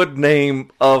good name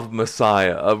of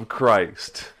Messiah, of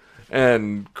Christ,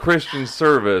 and Christian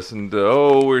service, and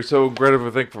we're so grateful,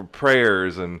 thankful for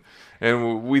prayers, and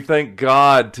we thank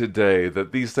God today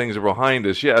that these things are behind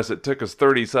us. Yes, it took us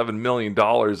 $37 million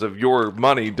of your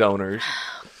money, donors,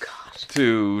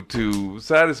 to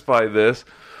satisfy this.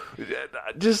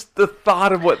 Just the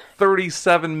thought of what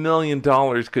 $37 million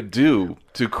could do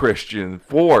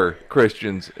for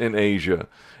Christians in Asia.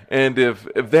 And if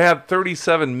they have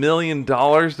 $37 million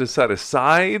to set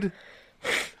aside...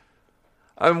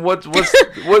 I mean, what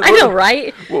I know,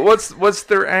 right? What's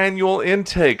their annual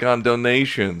intake on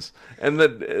donations? And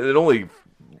that it only,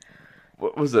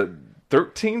 what was it,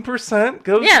 13%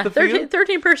 goes to the field?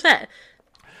 13%.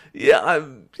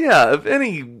 Yeah, if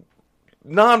any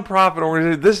nonprofit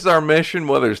organization, this is our mission,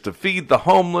 whether it's to feed the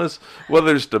homeless,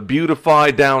 whether it's to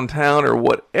beautify downtown, or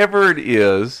whatever it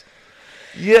is.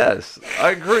 Yes,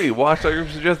 I agree. Watchdog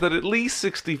groups suggest that at least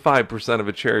 65% of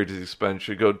a charity's expense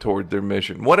should go toward their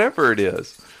mission, whatever it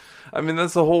is. I mean,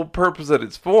 that's the whole purpose that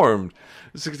it's formed.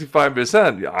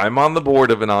 65%. I'm on the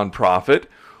board of a nonprofit.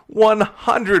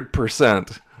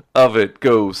 100% of it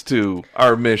goes to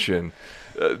our mission.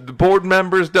 The board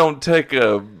members don't take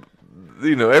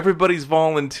everybody's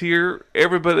volunteer.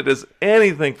 Everybody that does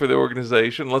anything for the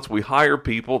organization, unless we hire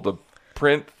people to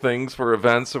print things for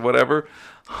events or whatever,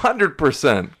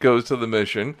 100% goes to the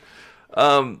mission.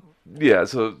 So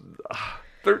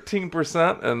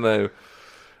 13%, and the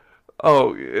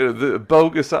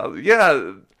bogus.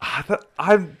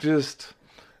 I'm just,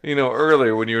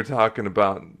 earlier when you were talking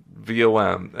about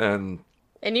VOM and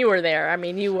you were there. I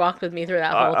mean, you walked with me through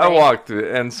that whole thing. I walked through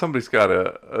it, and somebody's got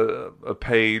a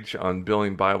page on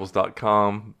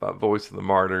billingbibles.com about Voice of the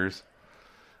Martyrs,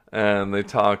 and they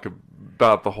talk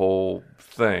about the whole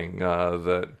thing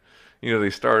that.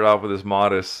 They started off with this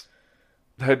modest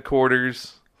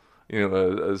headquarters,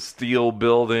 a steel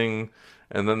building,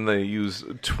 and then they used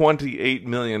 $28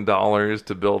 million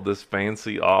to build this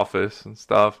fancy office and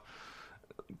stuff.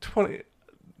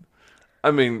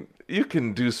 You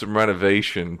can do some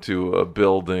renovation to a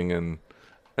building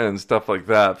and stuff like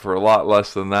that for a lot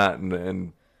less than that,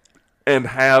 and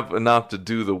have enough to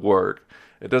do the work.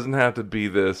 It doesn't have to be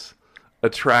this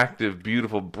attractive,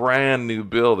 beautiful, brand new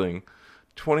building.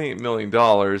 $28 million,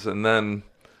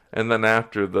 and then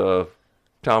after the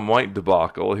Tom White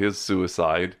debacle, his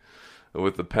suicide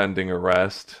with the pending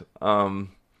arrest, it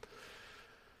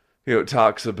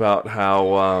talks about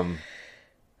how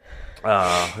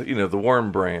The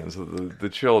Wormbrands, the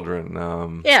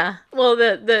children. Yeah, well,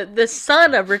 the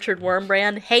son of Richard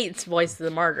Wormbrand hates Voice of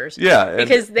the Martyrs. Yeah,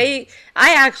 because I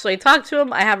actually talked to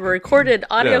him. I have a recorded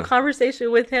audio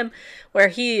conversation with him where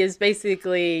he is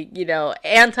basically,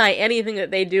 anti anything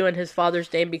that they do in his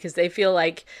father's name because they feel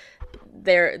like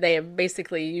they have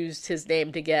basically used his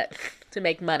name to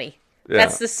make money. Yeah.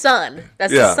 That's the son.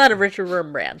 That's the son of Richard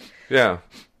Wormbrand. Yeah,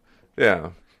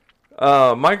 yeah.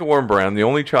 Michael Wormbrand, the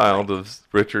only child of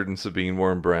Richard and Sabine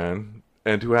Wormbrand,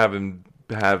 and who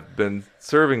have been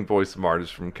serving Voice of Martyrs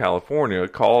from California,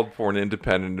 called for an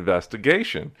independent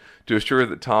investigation to assure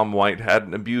that Tom White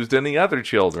hadn't abused any other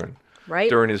children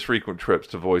during his frequent trips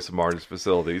to Voice of Martyrs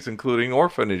facilities, including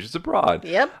orphanages abroad.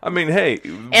 Yep. I mean, hey,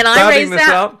 and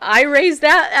I raised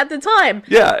that at the time.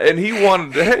 Yeah, and he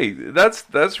wanted to, hey,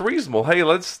 that's reasonable. Hey,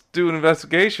 let's do an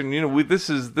investigation. This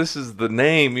is the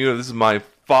name. This is my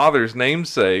father's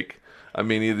namesake. I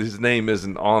mean, his name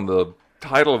isn't on the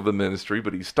title of the ministry,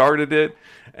 but he started it.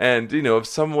 And, if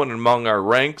someone among our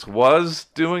ranks was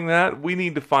doing that, we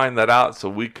need to find that out so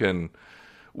we can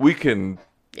deal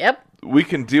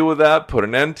with that, put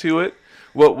an end to it.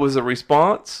 What was the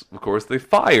response? Of course, they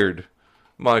fired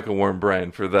Michael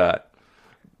Wormbrand for that.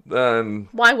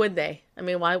 Why would they? I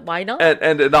mean, why not?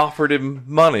 And it offered him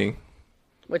money.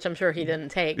 Which I'm sure he didn't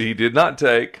take. He did not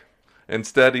take.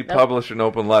 Instead, he published an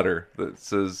open letter that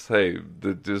says, he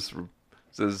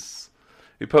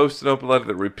posted an open letter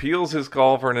that repeals his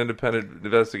call for an independent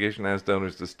investigation and asks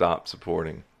donors to stop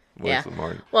supporting Voice of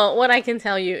Martyrs. Well, what I can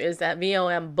tell you is that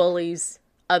VOM bullies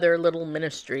other little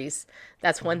ministries.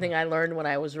 That's one thing I learned when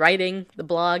I was writing the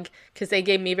blog, because they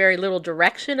gave me very little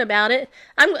direction about it.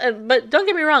 But don't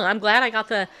get me wrong, I'm glad I got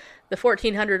the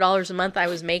 $1,400 a month I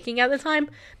was making at the time.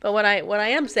 But what I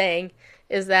am saying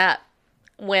is that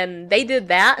when they did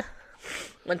that,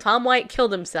 when Tom White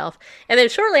killed himself, and then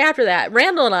shortly after that,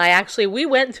 Randall and I we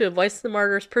went to a Voice of the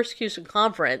Martyrs persecution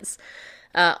conference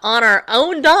on our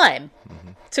own dime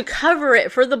to cover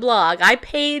it for the blog.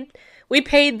 We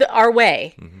paid our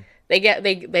way.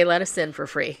 They let us in for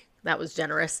free. That was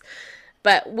generous.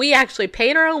 But we actually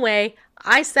paid our own way.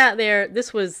 I sat there,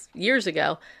 this was years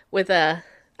ago, with a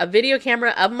video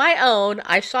camera of my own.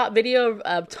 I shot video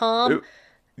of Tom.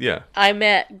 Yeah. I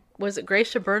met, was it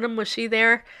Gracia Burnham? Was she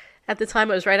there at the time?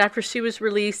 It was right after she was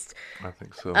released. I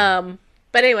think so.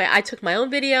 But anyway, I took my own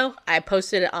video. I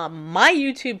posted it on my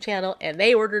YouTube channel, and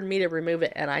they ordered me to remove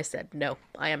it. And I said, no,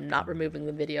 I am not removing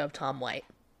the video of Tom White.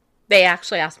 They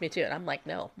actually asked me to, and I'm like,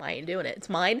 no, I ain't doing it. It's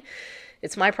mine.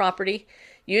 It's my property.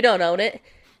 You don't own it.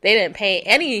 They didn't pay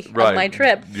any of my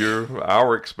trip.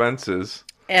 Our expenses.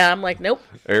 And I'm like, nope.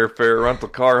 Airfare, rental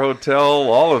car,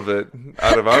 hotel, all of it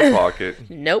out of our pocket.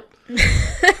 Nope.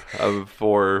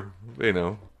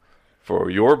 For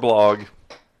your blog.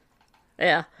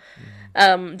 Yeah.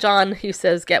 John, who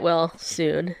says, get well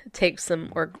soon. Take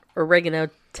some oregano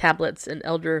tablets and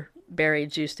elderberry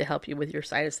juice to help you with your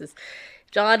sinuses.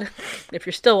 John, if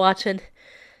you're still watching,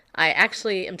 I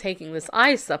actually am taking this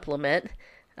eye supplement.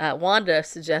 Wanda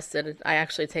suggested I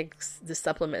actually take this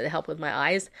supplement to help with my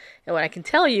eyes. And what I can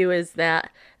tell you is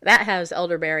that has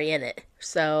elderberry in it.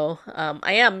 So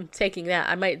I am taking that.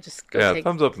 I might just go take...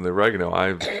 thumbs up in the oregano.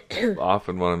 I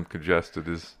often, when I'm congested,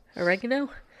 is... Oregano?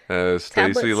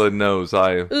 Stacy Lynn knows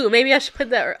Ooh, maybe I should put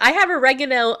that... I have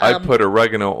oregano... I put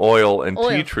oregano oil and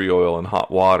tea tree oil in hot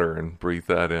water and breathe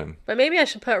that in. But maybe I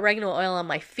should put oregano oil on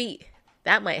my feet.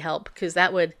 That might help, because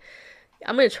that would...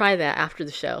 I'm going to try that after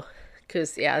the show.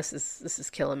 Because, this is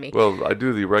killing me. Well, I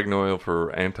do the oregano oil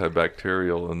for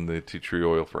antibacterial and the tea tree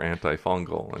oil for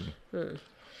antifungal. And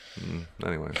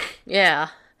anyway. Yeah.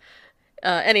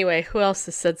 Anyway, who else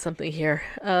has said something here?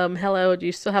 Hello, do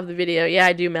you still have the video? Yeah,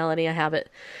 I do, Melanie. I have it.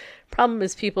 Problem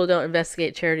is people don't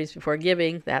investigate charities before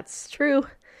giving. That's true.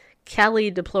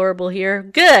 Kelly Deplorable here.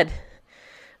 Good.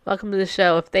 Welcome to the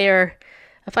show. If they are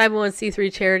a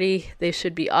 501c3 charity, they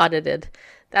should be audited.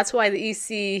 That's why the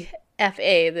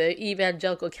ECFA, the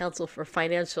Evangelical Council for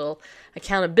Financial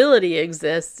Accountability,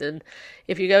 exists. And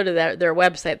if you go to their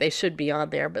website, they should be on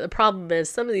there. But the problem is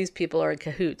some of these people are in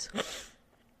cahoots.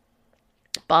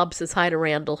 Bob says hi to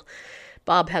Randall.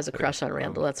 Bob has a crush on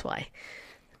Randall, that's why.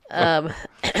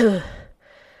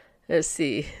 Let's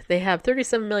see. They have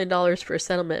 $37 million for a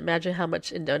settlement. Imagine how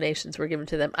much in donations were given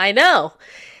to them. I know.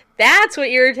 That's what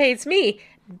irritates me.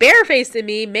 Barefaced and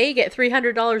me may get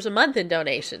 $300 a month in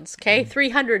donations, okay?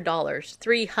 $300.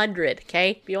 $300,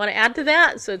 okay? If you want to add to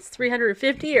that, so it's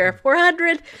 $350 or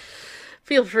 $400,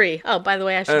 feel free. Oh, by the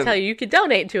way, I should tell you, you could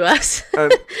donate to us.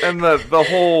 and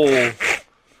the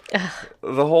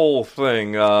whole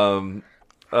thing,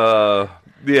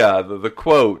 the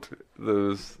quote,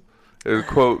 A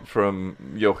quote from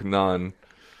Yochanan.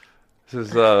 It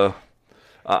says,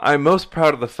 I'm most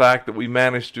proud of the fact that we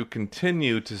managed to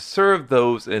continue to serve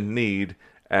those in need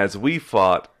as we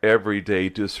fought every day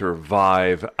to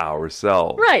survive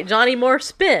ourselves. Right, Johnny Moore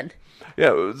spin.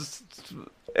 Yeah, it was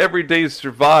every day to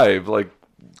survive. Like,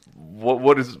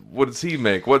 what does he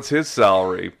make? What's his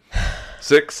salary?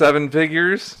 6-7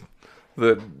 figures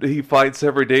that he fights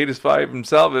every day to survive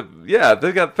himself. Yeah,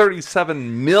 they got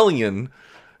 $37 million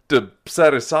to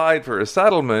set aside for a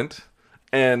settlement,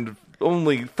 and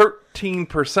only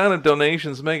 13% of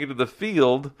donations make it to the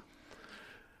field.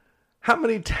 How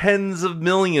many tens of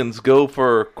millions go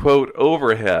for, quote,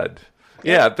 overhead?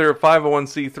 Yeah, if they're a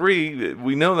 501c3,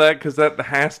 we know that because that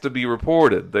has to be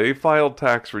reported. They filed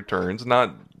tax returns,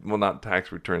 not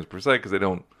tax returns per se, because they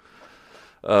don't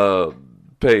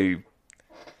pay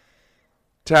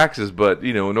taxes, but,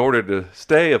 in order to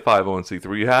stay a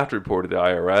 501c3, you have to report to the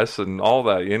IRS and all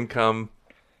that, income,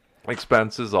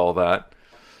 expenses, all that,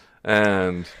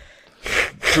 and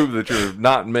prove that you're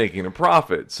not making a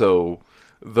profit. So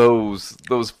those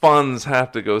funds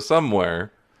have to go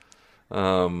somewhere.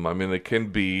 They can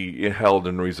be held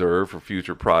in reserve for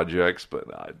future projects, but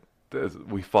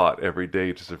we fought every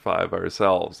day to survive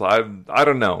ourselves. I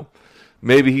don't know.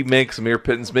 Maybe he makes some ear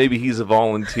pittance. Maybe he's a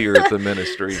volunteer at the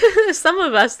ministry. Some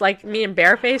of us, like me and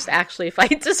Barefaced, actually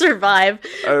fight to survive.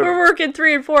 We're working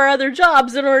 3 and 4 other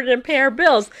jobs in order to pay our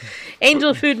bills.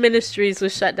 Angel Food Ministries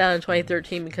was shut down in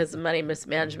 2013 because of money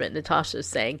mismanagement, Natasha's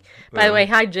saying. By the way,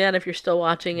 hi, Jen, if you're still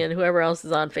watching, and whoever else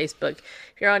is on Facebook.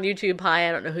 If you're on YouTube, hi,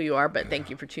 I don't know who you are, but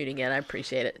thank you for tuning in. I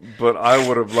appreciate it. But I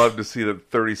would have loved to see that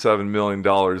 $37 million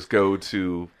go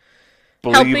to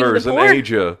believers in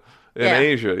Asia.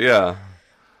 Asia, yeah.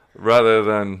 Rather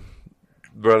than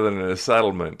a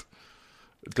settlement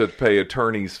to pay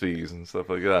attorney's fees and stuff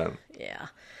like that. Yeah.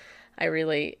 I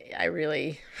really,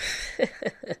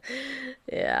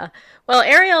 yeah. Well,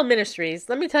 Ariel Ministries,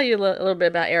 let me tell you a little bit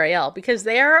about Ariel, because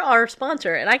they are our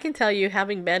sponsor, and I can tell you,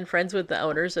 having been friends with the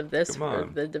owners of this, or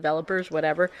the developers,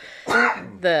 whatever,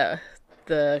 the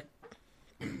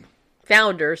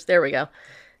founders, there we go,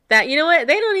 that, you know what,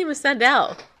 they don't even send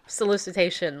out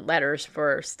solicitation letters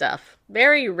for stuff.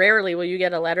 Very rarely will you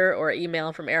get a letter or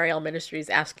email from Ariel Ministries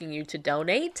asking you to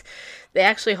donate. They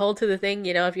actually hold to the thing,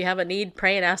 if you have a need,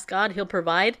 pray and ask God, He'll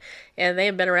provide. And they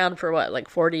have been around for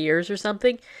 40 years or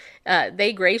something.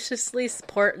 They graciously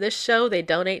support this show. They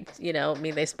donate,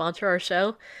 they sponsor our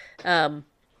show. And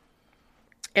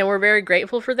we're very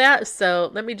grateful for that. So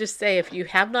let me just say, if you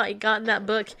have not gotten that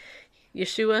book,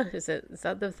 Yeshua, is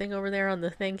that the thing over there on the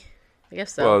thing? I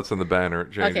guess so. Well, it's on the banner.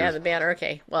 It changes. Okay, on the banner.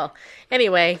 Okay. Well,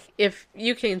 anyway, if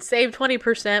you can save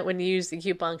 20% when you use the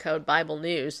coupon code Bible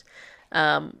News,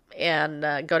 and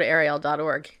go to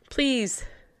Ariel.org, please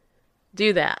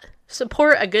do that.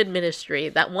 Support a good ministry.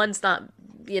 That one's not,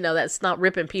 that's not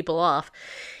ripping people off.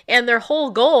 And their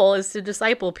whole goal is to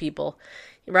disciple people,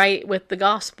 right, with the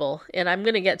gospel. And I'm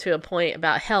going to get to a point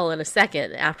about hell in a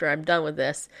second after I'm done with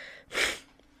this.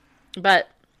 But,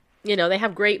 they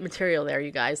have great material there,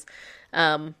 you guys.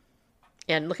 And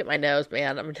look at my nose,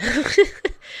 man.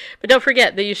 But don't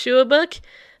forget, the Yeshua book,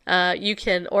 you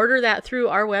can order that through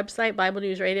our website,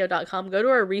 BibleNewsRadio.com. Go to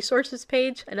our resources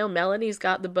page. I know Melanie's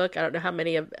got the book. I don't know how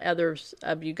many of others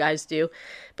of you guys do.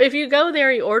 But if you go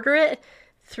there, you order it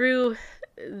through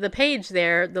the page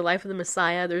there, The Life of the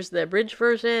Messiah. There's the abridged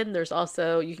version. There's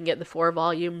also, you can get the 4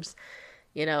 volumes,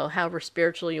 however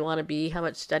spiritual you want to be, how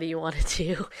much study you want to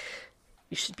do.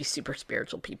 You should be super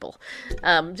spiritual people.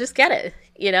 Just get it,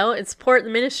 and support the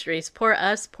ministry, support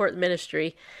us, support the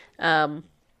ministry, and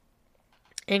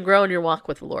grow in your walk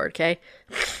with the Lord, okay?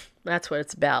 That's what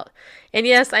it's about. And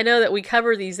yes, I know that we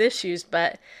cover these issues,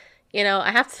 but,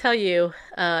 I have to tell you,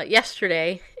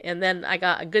 yesterday, and then I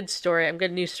got a good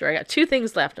news story. I got 2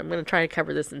 things left. I'm going to try to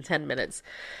cover this in 10 minutes.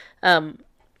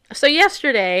 So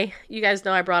yesterday, you guys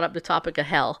know I brought up the topic of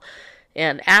hell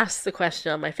and asked the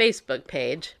question on my Facebook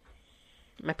page,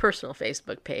 my personal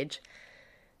Facebook page.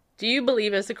 Do you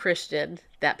believe as a Christian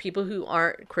that people who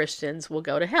aren't Christians will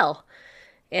go to hell?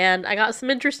 And I got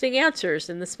some interesting answers.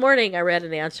 And this morning I read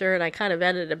an answer, and I kind of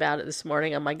vented about it this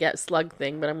morning on my Get Slug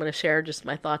thing, but I'm going to share just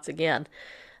my thoughts again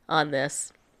on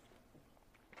this.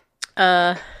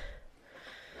 I'm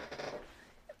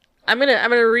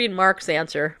gonna read Mark's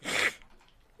answer.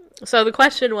 So the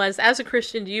question was, as a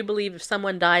Christian, do you believe if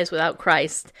someone dies without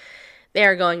Christ, they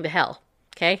are going to hell?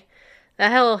 Okay?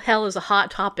 Hell is a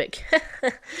hot topic.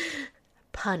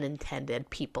 Pun intended,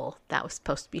 people. That was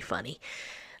supposed to be funny.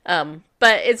 But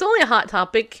it's only a hot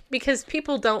topic because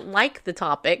people don't like the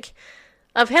topic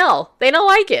of hell. They don't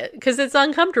like it because it's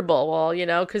uncomfortable.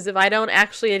 Well, because if I don't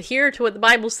actually adhere to what the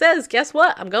Bible says, guess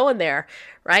what? I'm going there,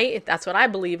 right? That's what I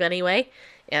believe anyway.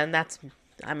 And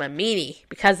I'm a meanie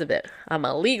because of it. I'm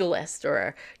a legalist or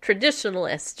a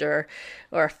traditionalist or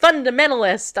a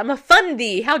fundamentalist. I'm a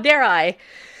fundy. How dare I?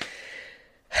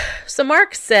 So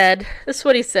Mark said, this is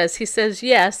what he says. He says,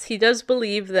 yes, he does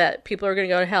believe that people are going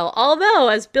to go to hell. Although,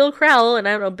 as Bill Crowell, and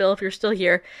I don't know, Bill, if you're still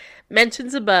here,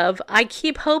 mentions above, I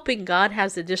keep hoping God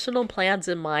has additional plans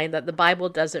in mind that the Bible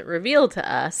doesn't reveal to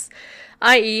us.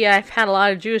 I.e., I've had a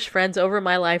lot of Jewish friends over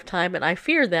my lifetime, and I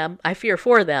fear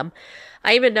for them.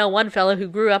 I even know one fellow who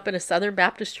grew up in a Southern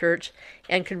Baptist church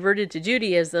and converted to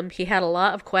Judaism. He had a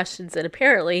lot of questions, and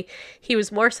apparently he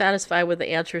was more satisfied with the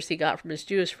answers he got from his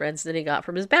Jewish friends than he got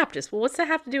from his Baptist. Well, what's that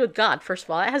have to do with God? First of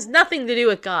all, it has nothing to do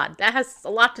with God. That has a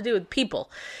lot to do with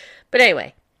people. But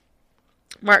anyway,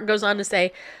 Mark goes on to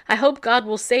say, I hope God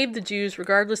will save the Jews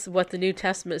regardless of what the New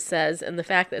Testament says and the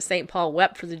fact that St. Paul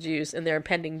wept for the Jews and their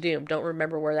impending doom. Don't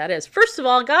remember where that is. First of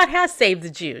all, God has saved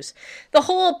the Jews. The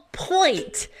whole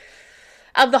point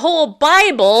of the whole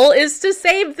Bible is to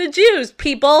save the Jews,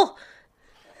 people.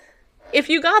 If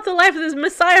you got the Life of the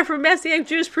Messiah from Messianic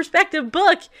Jewish Perspective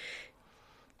book,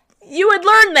 you would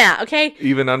learn that, okay?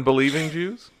 Even unbelieving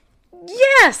Jews?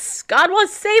 Yes! God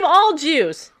wants to save all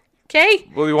Jews, okay?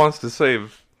 Well, he wants to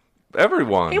save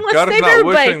everyone. He wants God to is save not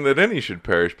everybody. wishing that any should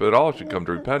perish, but all should come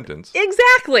to repentance.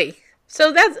 Exactly.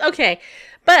 So that's, okay.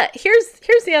 But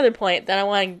here's the other point that I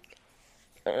want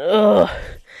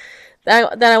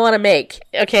that I want to make,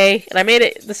 okay? And I made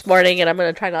it this morning, and I'm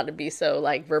going to try not to be so,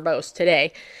 verbose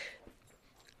today.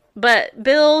 But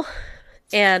Bill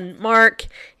and Mark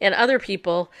and other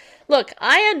people, look,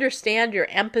 I understand your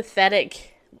empathetic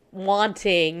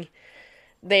wanting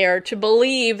there to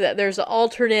believe that there's an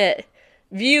alternate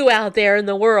view out there in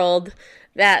the world,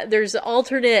 that there's an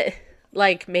alternate,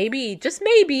 maybe, just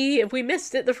maybe, if we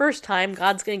missed it the first time,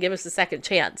 God's going to give us a second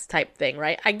chance type thing,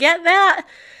 right? I get that.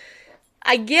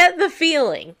 I get the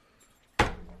feeling.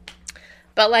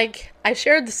 But like I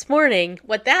shared this morning,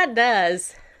 what that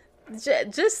does,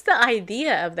 just the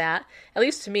idea of that, at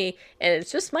least to me, and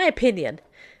it's just my opinion.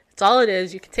 It's all it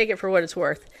is. You can take it for what it's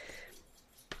worth.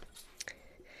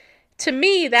 To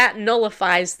me, that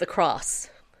nullifies the cross,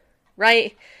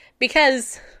 right?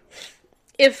 Because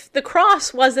if the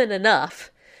cross wasn't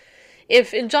enough,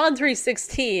 if in John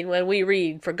 3:16, when we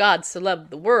read, for God so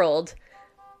loved the world,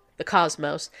 the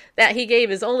cosmos, that he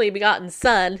gave his only begotten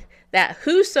Son, that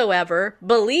whosoever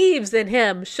believes in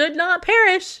him should not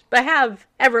perish, but have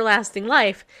everlasting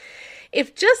life.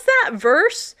 If just that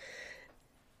verse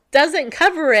doesn't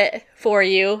cover it for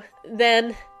you,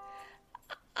 then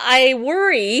I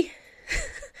worry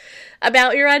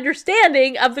about your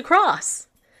understanding of the cross.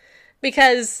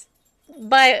 Because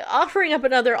by offering up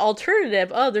another alternative,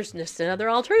 there's just another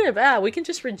alternative. We can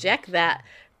just reject that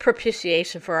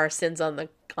propitiation for our sins on the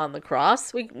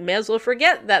cross. We may as well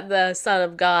forget that the Son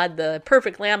of God, the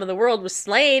perfect Lamb of the world, was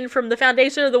slain from the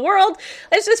foundation of the world.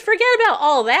 Let's just forget about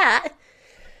all that.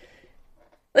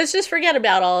 Let's just forget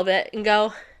about all of it and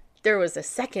go, there was a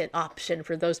second option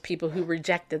for those people who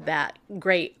rejected that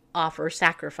great offer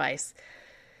sacrifice.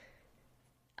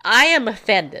 I am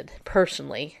offended,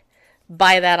 personally,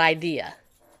 by that idea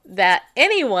that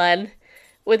anyone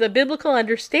with a biblical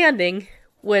understanding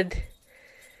would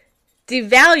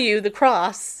devalue the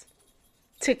cross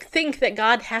to think that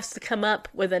God has to come up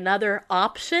with another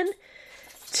option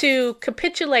to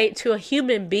capitulate to a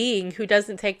human being who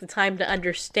doesn't take the time to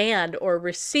understand or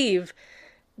receive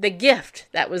the gift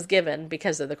that was given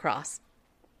because of the cross.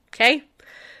 Okay?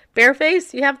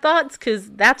 Bareface, you have thoughts?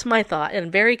 Because that's my thought in a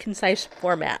very concise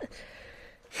format.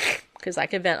 Because I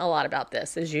can vent a lot about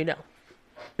this, as you know.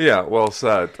 Yeah, well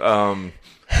said.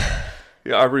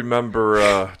 Yeah, I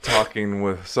remember talking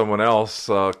with someone else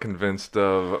convinced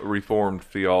of Reformed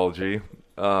theology,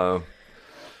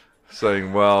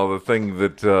 saying, well, the thing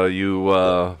that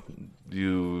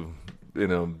you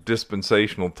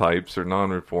dispensational types or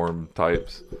non-Reformed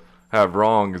types have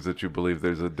wrong is that you believe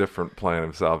there's a different plan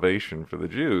of salvation for the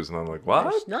Jews. And I'm like, what?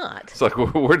 There's not. It's like,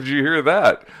 where did you hear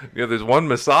that? There's one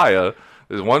Messiah.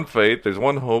 There's one faith, there's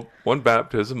one hope, one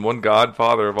baptism, one God,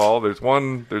 Father of all. There's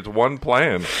one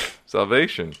plan,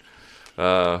 salvation.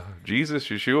 Jesus,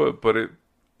 Yeshua, put it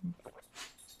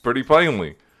pretty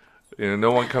plainly.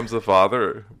 No one comes to the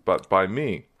Father but by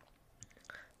me.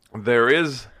 There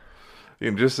is,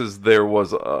 just as there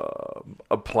was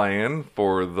a plan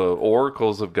for the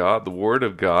oracles of God, the Word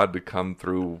of God to come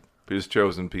through His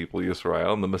chosen people,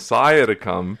 Israel, and the Messiah to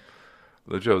come,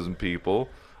 the chosen people.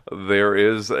 There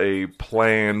is a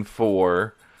plan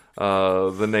for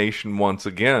the nation once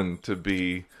again to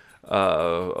be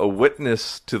a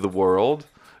witness to the world.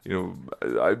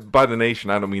 By the nation,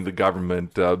 I don't mean the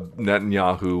government,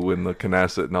 Netanyahu and the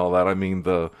Knesset and all that. I mean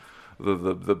the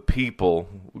people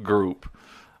group.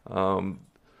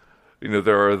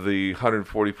 There are the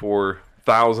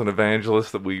 144,000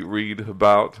 evangelists that we read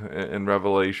about in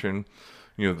Revelation.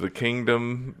 The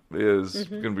kingdom is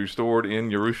going to be restored in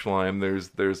Jerusalem.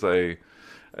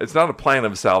 It's not a plan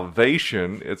of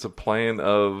salvation. It's a plan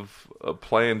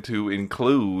to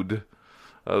include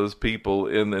those people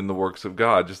in the works of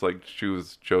God, just like she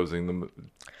was choosing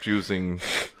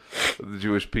the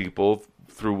Jewish people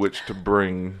through which to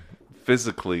bring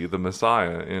physically the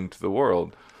Messiah into the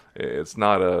world. It's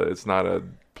not a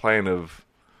plan of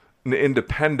an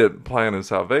independent plan of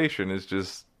salvation. It's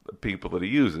just the people that he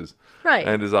uses. Right.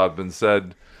 And as I've been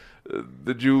said,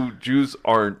 the Jews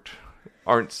aren't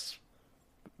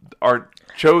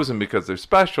chosen because they're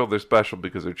special. They're special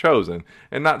because they're chosen,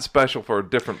 and not special for a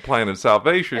different plan of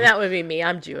salvation. And that would be me.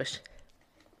 I'm Jewish.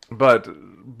 But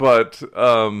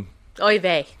Oy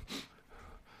vey.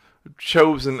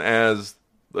 Chosen as,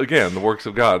 again, the works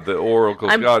of God, the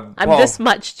oracles of God. I'm this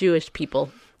much Jewish,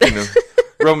 people.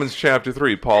 Romans chapter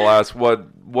 3, Paul asks,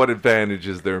 what advantage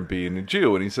is there in being a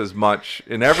Jew? And he says, much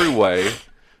in every way,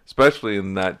 especially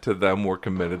in that to them were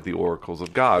committed the oracles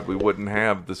of God. We wouldn't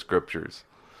have the scriptures,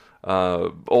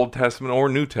 Old Testament or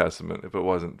New Testament, if it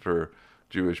wasn't for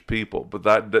Jewish people. But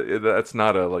that's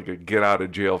not a get out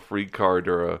of jail free card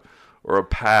or a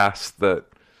pass that.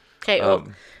 Okay, well,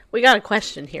 we got a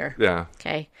question here. Yeah.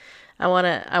 Okay, I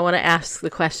wanna ask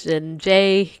the question.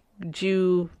 Jay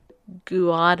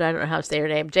Guad, I don't know how to say your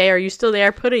name. Jay, are you still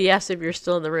there? Put a yes if you're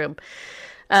still in the room.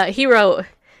 He wrote,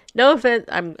 no offense,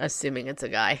 I'm assuming it's a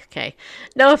guy. Okay.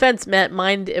 No offense meant.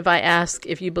 Mind if I ask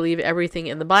if you believe everything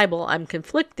in the Bible? I'm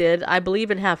conflicted. I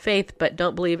believe and have faith, but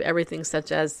don't believe everything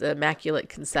such as the Immaculate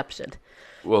Conception.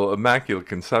 Well, Immaculate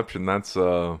Conception, that's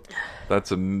a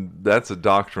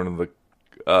doctrine of the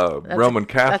Roman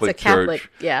Catholic Church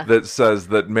that says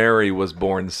that Mary was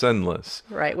born sinless.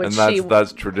 Right. And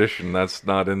that's tradition. That's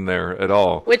not in there at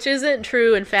all. Which isn't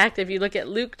true. In fact, if you look at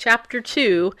Luke chapter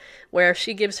 2, where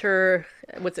she gives her,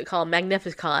 what's it called,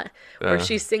 Magnificat, where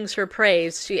she sings her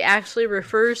praise, she actually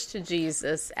refers to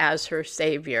Jesus as her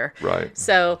Savior. Right.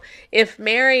 So if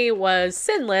Mary was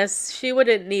sinless, she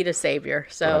wouldn't need a Savior.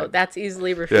 So that's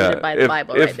easily refuted by the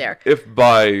Bible right there. If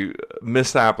by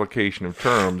misapplication of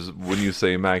terms, when you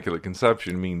say Immaculate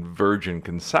Conception, you mean virgin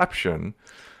conception,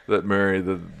 that Mary,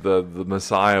 the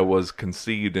Messiah, was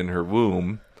conceived in her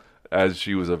womb as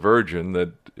she was a virgin,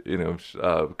 that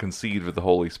conceived of the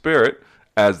Holy Spirit,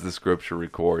 as the Scripture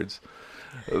records,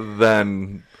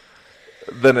 then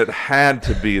it had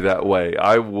to be that way.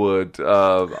 I would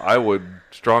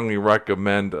strongly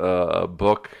recommend a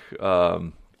book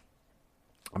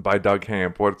by Doug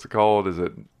Hamp. What's it called? Is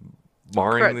it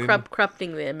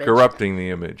Corrupting the Image? Corrupting the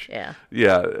Image. Yeah.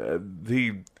 Yeah.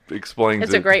 He explains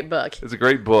It's a great book. It's a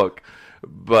great book,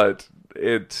 but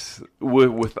it's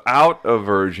without a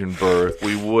virgin birth,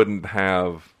 we wouldn't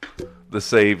have the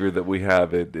Savior that we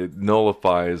have. It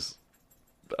nullifies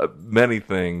many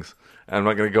things. I'm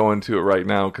not going to go into it right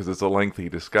now because it's a lengthy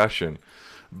discussion.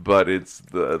 But it's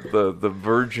the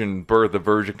virgin birth, the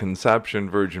virgin conception,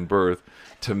 virgin birth,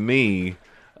 to me,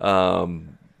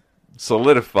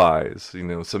 solidifies,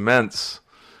 cements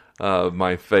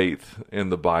my faith in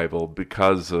the Bible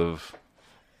because of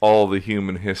all the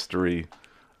human history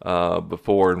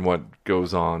before and what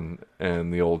goes on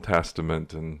in the Old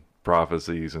Testament and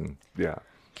prophecies and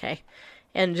Okay.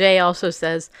 And Jay also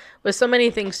says, with so many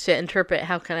things to interpret,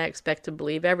 how can I expect to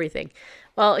believe everything?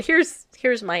 Well, here's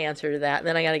my answer to that. And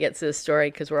then I got to get to the story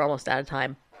because we're almost out of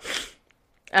time.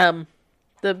 The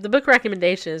book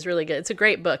recommendation is really good. It's a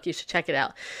great book. You should check it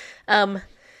out.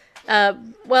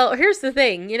 Well, here's the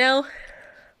thing,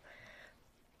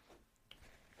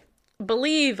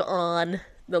 believe on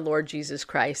the Lord Jesus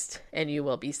Christ and you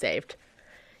will be saved.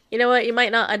 You know what? You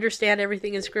might not understand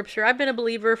everything in Scripture. I've been a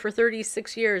believer for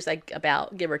 36 years,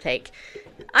 about, give or take.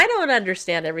 I don't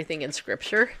understand everything in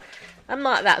Scripture. I'm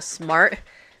not that smart.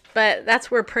 But that's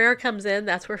where prayer comes in.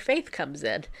 That's where faith comes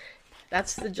in.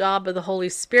 That's the job of the Holy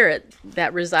Spirit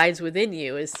that resides within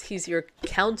you. He's your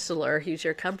counselor. He's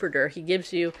your comforter. He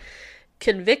gives you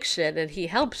conviction and he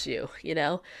helps you,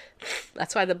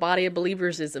 That's why the body of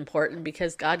believers is important,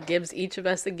 because God gives each of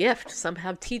us a gift. Some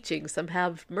have teaching, some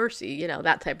have mercy,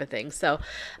 that type of thing. So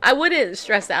I wouldn't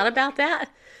stress out about that.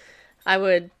 I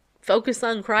would focus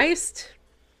on Christ,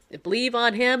 believe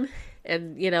on him,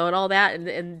 and and all that,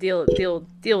 and deal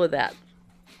with that.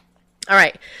 All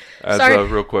right.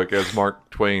 Real quick, as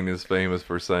Mark Twain is famous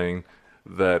for saying,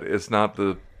 that it's not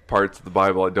the parts of the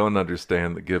Bible I don't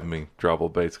understand that give me trouble,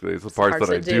 basically. It's the parts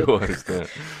that I do understand.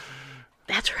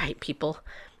 That's right, people.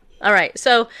 All right,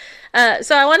 so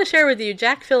I want to share with you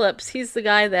Jack Phillips. He's the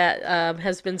guy that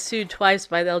has been sued twice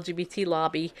by the LGBT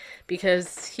lobby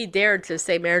because he dared to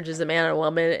say marriage is a man and a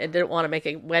woman and didn't want to make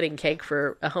a wedding cake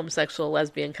for a homosexual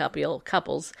lesbian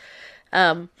couples.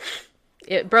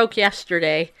 It broke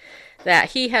yesterday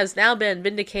that he has now been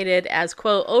vindicated as,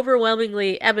 quote,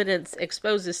 overwhelmingly evidence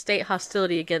exposes state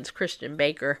hostility against Christian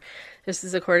Baker. This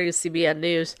is according to CBN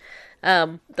News.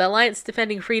 The Alliance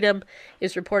Defending Freedom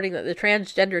is reporting that the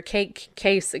transgender cake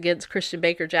case against Christian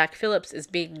Baker Jack Phillips is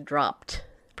being dropped.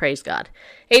 Praise God.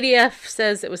 ADF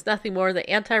says it was nothing more than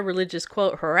anti-religious,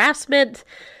 quote, harassment,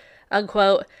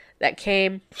 unquote, that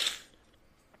came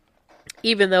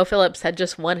even though Phillips had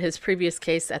just won his previous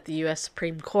case at the U.S.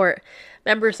 Supreme Court.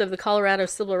 Members of the Colorado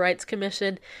Civil Rights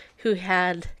Commission who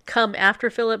had come after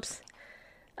Phillips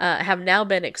have now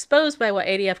been exposed by what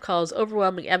ADF calls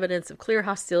overwhelming evidence of clear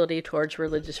hostility towards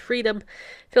religious freedom.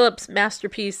 Phillips'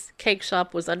 masterpiece cake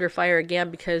shop was under fire again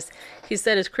because he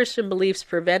said his Christian beliefs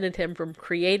prevented him from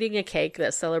creating a cake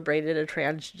that celebrated a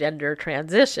transgender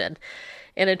transition.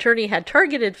 An attorney had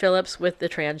targeted Phillips with the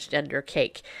transgender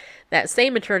cake. That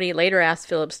same attorney later asked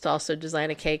Phillips to also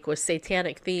design a cake with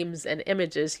satanic themes and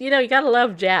images. You know, you gotta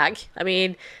love Jack. I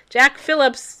mean, Jack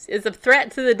Phillips is a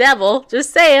threat to the devil.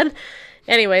 Just saying.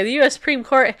 Anyway, the U.S. Supreme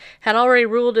Court had already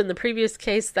ruled in the previous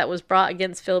case that was brought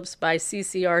against Phillips by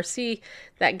CCRC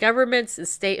that governments and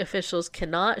state officials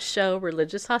cannot show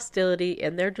religious hostility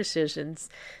in their decisions.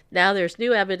 Now there's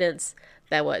new evidence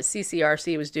that what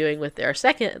CCRC was doing with their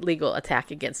second legal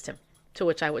attack against him. To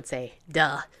which I would say,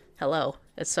 duh. Hello.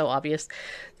 It's so obvious.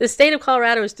 The state of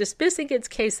Colorado is dismissing its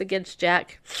case against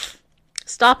Jack,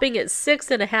 stopping its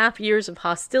 6.5 years of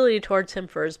hostility towards him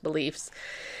for his beliefs,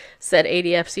 said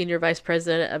ADF Senior Vice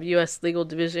President of U.S. Legal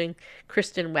Division,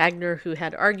 Kristen Wagner, who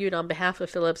had argued on behalf of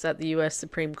Phillips at the U.S.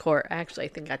 Supreme Court. Actually, I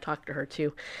think I talked to her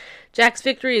too. Jack's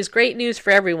victory is great news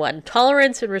for everyone.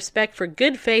 Tolerance and respect for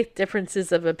good faith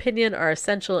differences of opinion are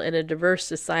essential in a diverse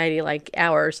society like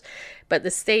ours, but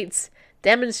the state's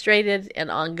demonstrated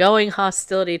an ongoing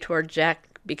hostility toward Jack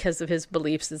because of his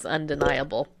beliefs is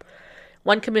undeniable.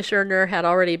 One commissioner had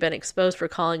already been exposed for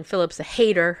calling Phillips a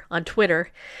hater on Twitter,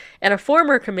 and a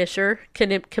former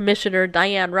Commissioner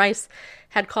Diane Rice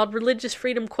had called religious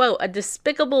freedom, quote, a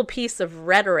despicable piece of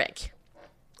rhetoric,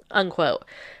 unquote,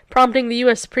 prompting the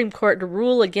U.S. Supreme Court to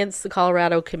rule against the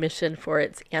Colorado Commission for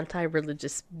its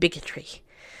anti-religious bigotry.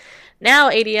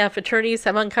 Now, ADF attorneys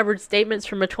have uncovered statements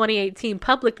from a 2018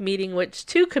 public meeting which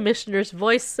two commissioners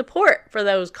voiced support for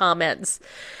those comments.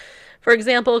 For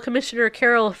example, Commissioner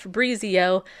Carol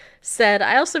Fabrizio said,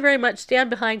 I also very much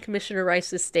stand behind Commissioner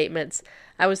Rice's statements.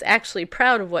 I was actually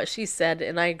proud of what she said,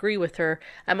 and I agree with her.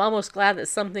 I'm almost glad that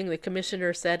something the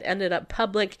commissioner said ended up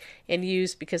public and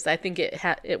used because I think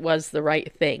it was the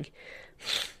right thing.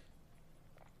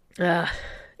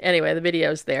 Anyway, the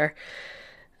video's there.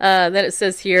 Then it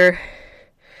says here,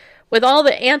 with all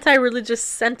the anti-religious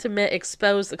sentiment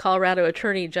exposed, the Colorado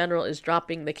Attorney General is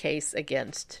dropping the case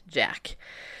against Jack.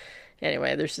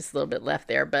 Anyway, there's just a little bit left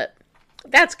there, but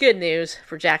that's good news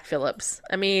for Jack Phillips.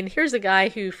 I mean, here's a guy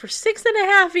who, for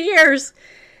 6.5 years,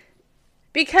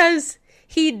 because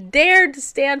he dared to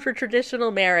stand for traditional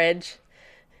marriage,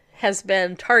 has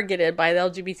been targeted by the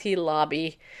LGBT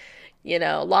lobby, you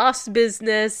know, lost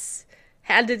business,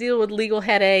 had to deal with legal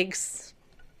headaches,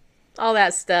 all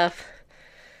that stuff.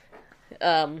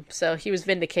 So he was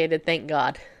vindicated, thank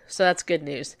God. So that's good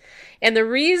news. And the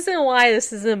reason why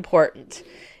this is important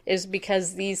is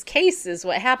because these cases,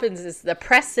 what happens is the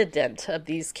precedent of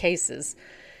these cases.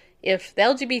 If the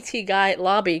LGBT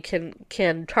lobby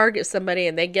can target somebody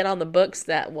and they get on the books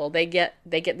that, well, they get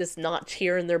this notch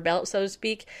here in their belt, so to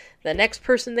speak, the next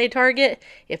person they target,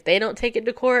 if they don't take it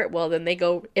to court, well, then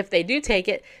if they do take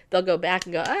it, they'll go back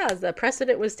and go, the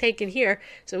precedent was taken here,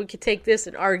 so we could take this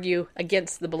and argue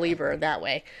against the believer that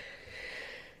way.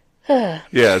 Yeah,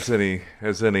 as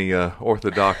any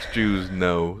Orthodox Jews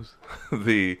knows,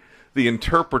 the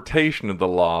interpretation of the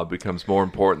law becomes more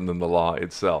important than the law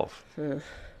itself.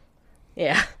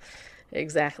 Yeah,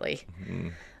 exactly. Mm-hmm.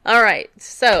 All right,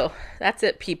 so that's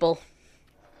it, people.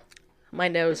 My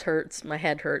nose hurts, my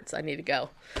head hurts, I need to go.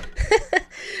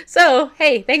 So,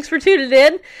 hey, thanks for tuning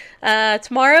in.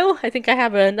 Tomorrow, I think I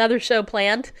have another show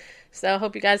planned. So I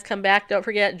hope you guys come back. Don't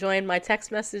forget, join my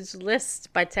text message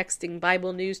list by texting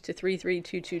Bible News to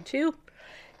 33222.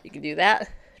 You can do that.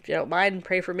 If you don't mind,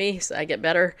 pray for me so I get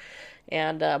better.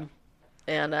 And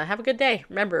have a good day.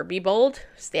 Remember, be bold,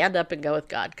 stand up, and go with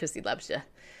God because He loves you.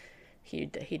 He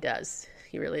does.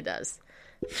 He really does.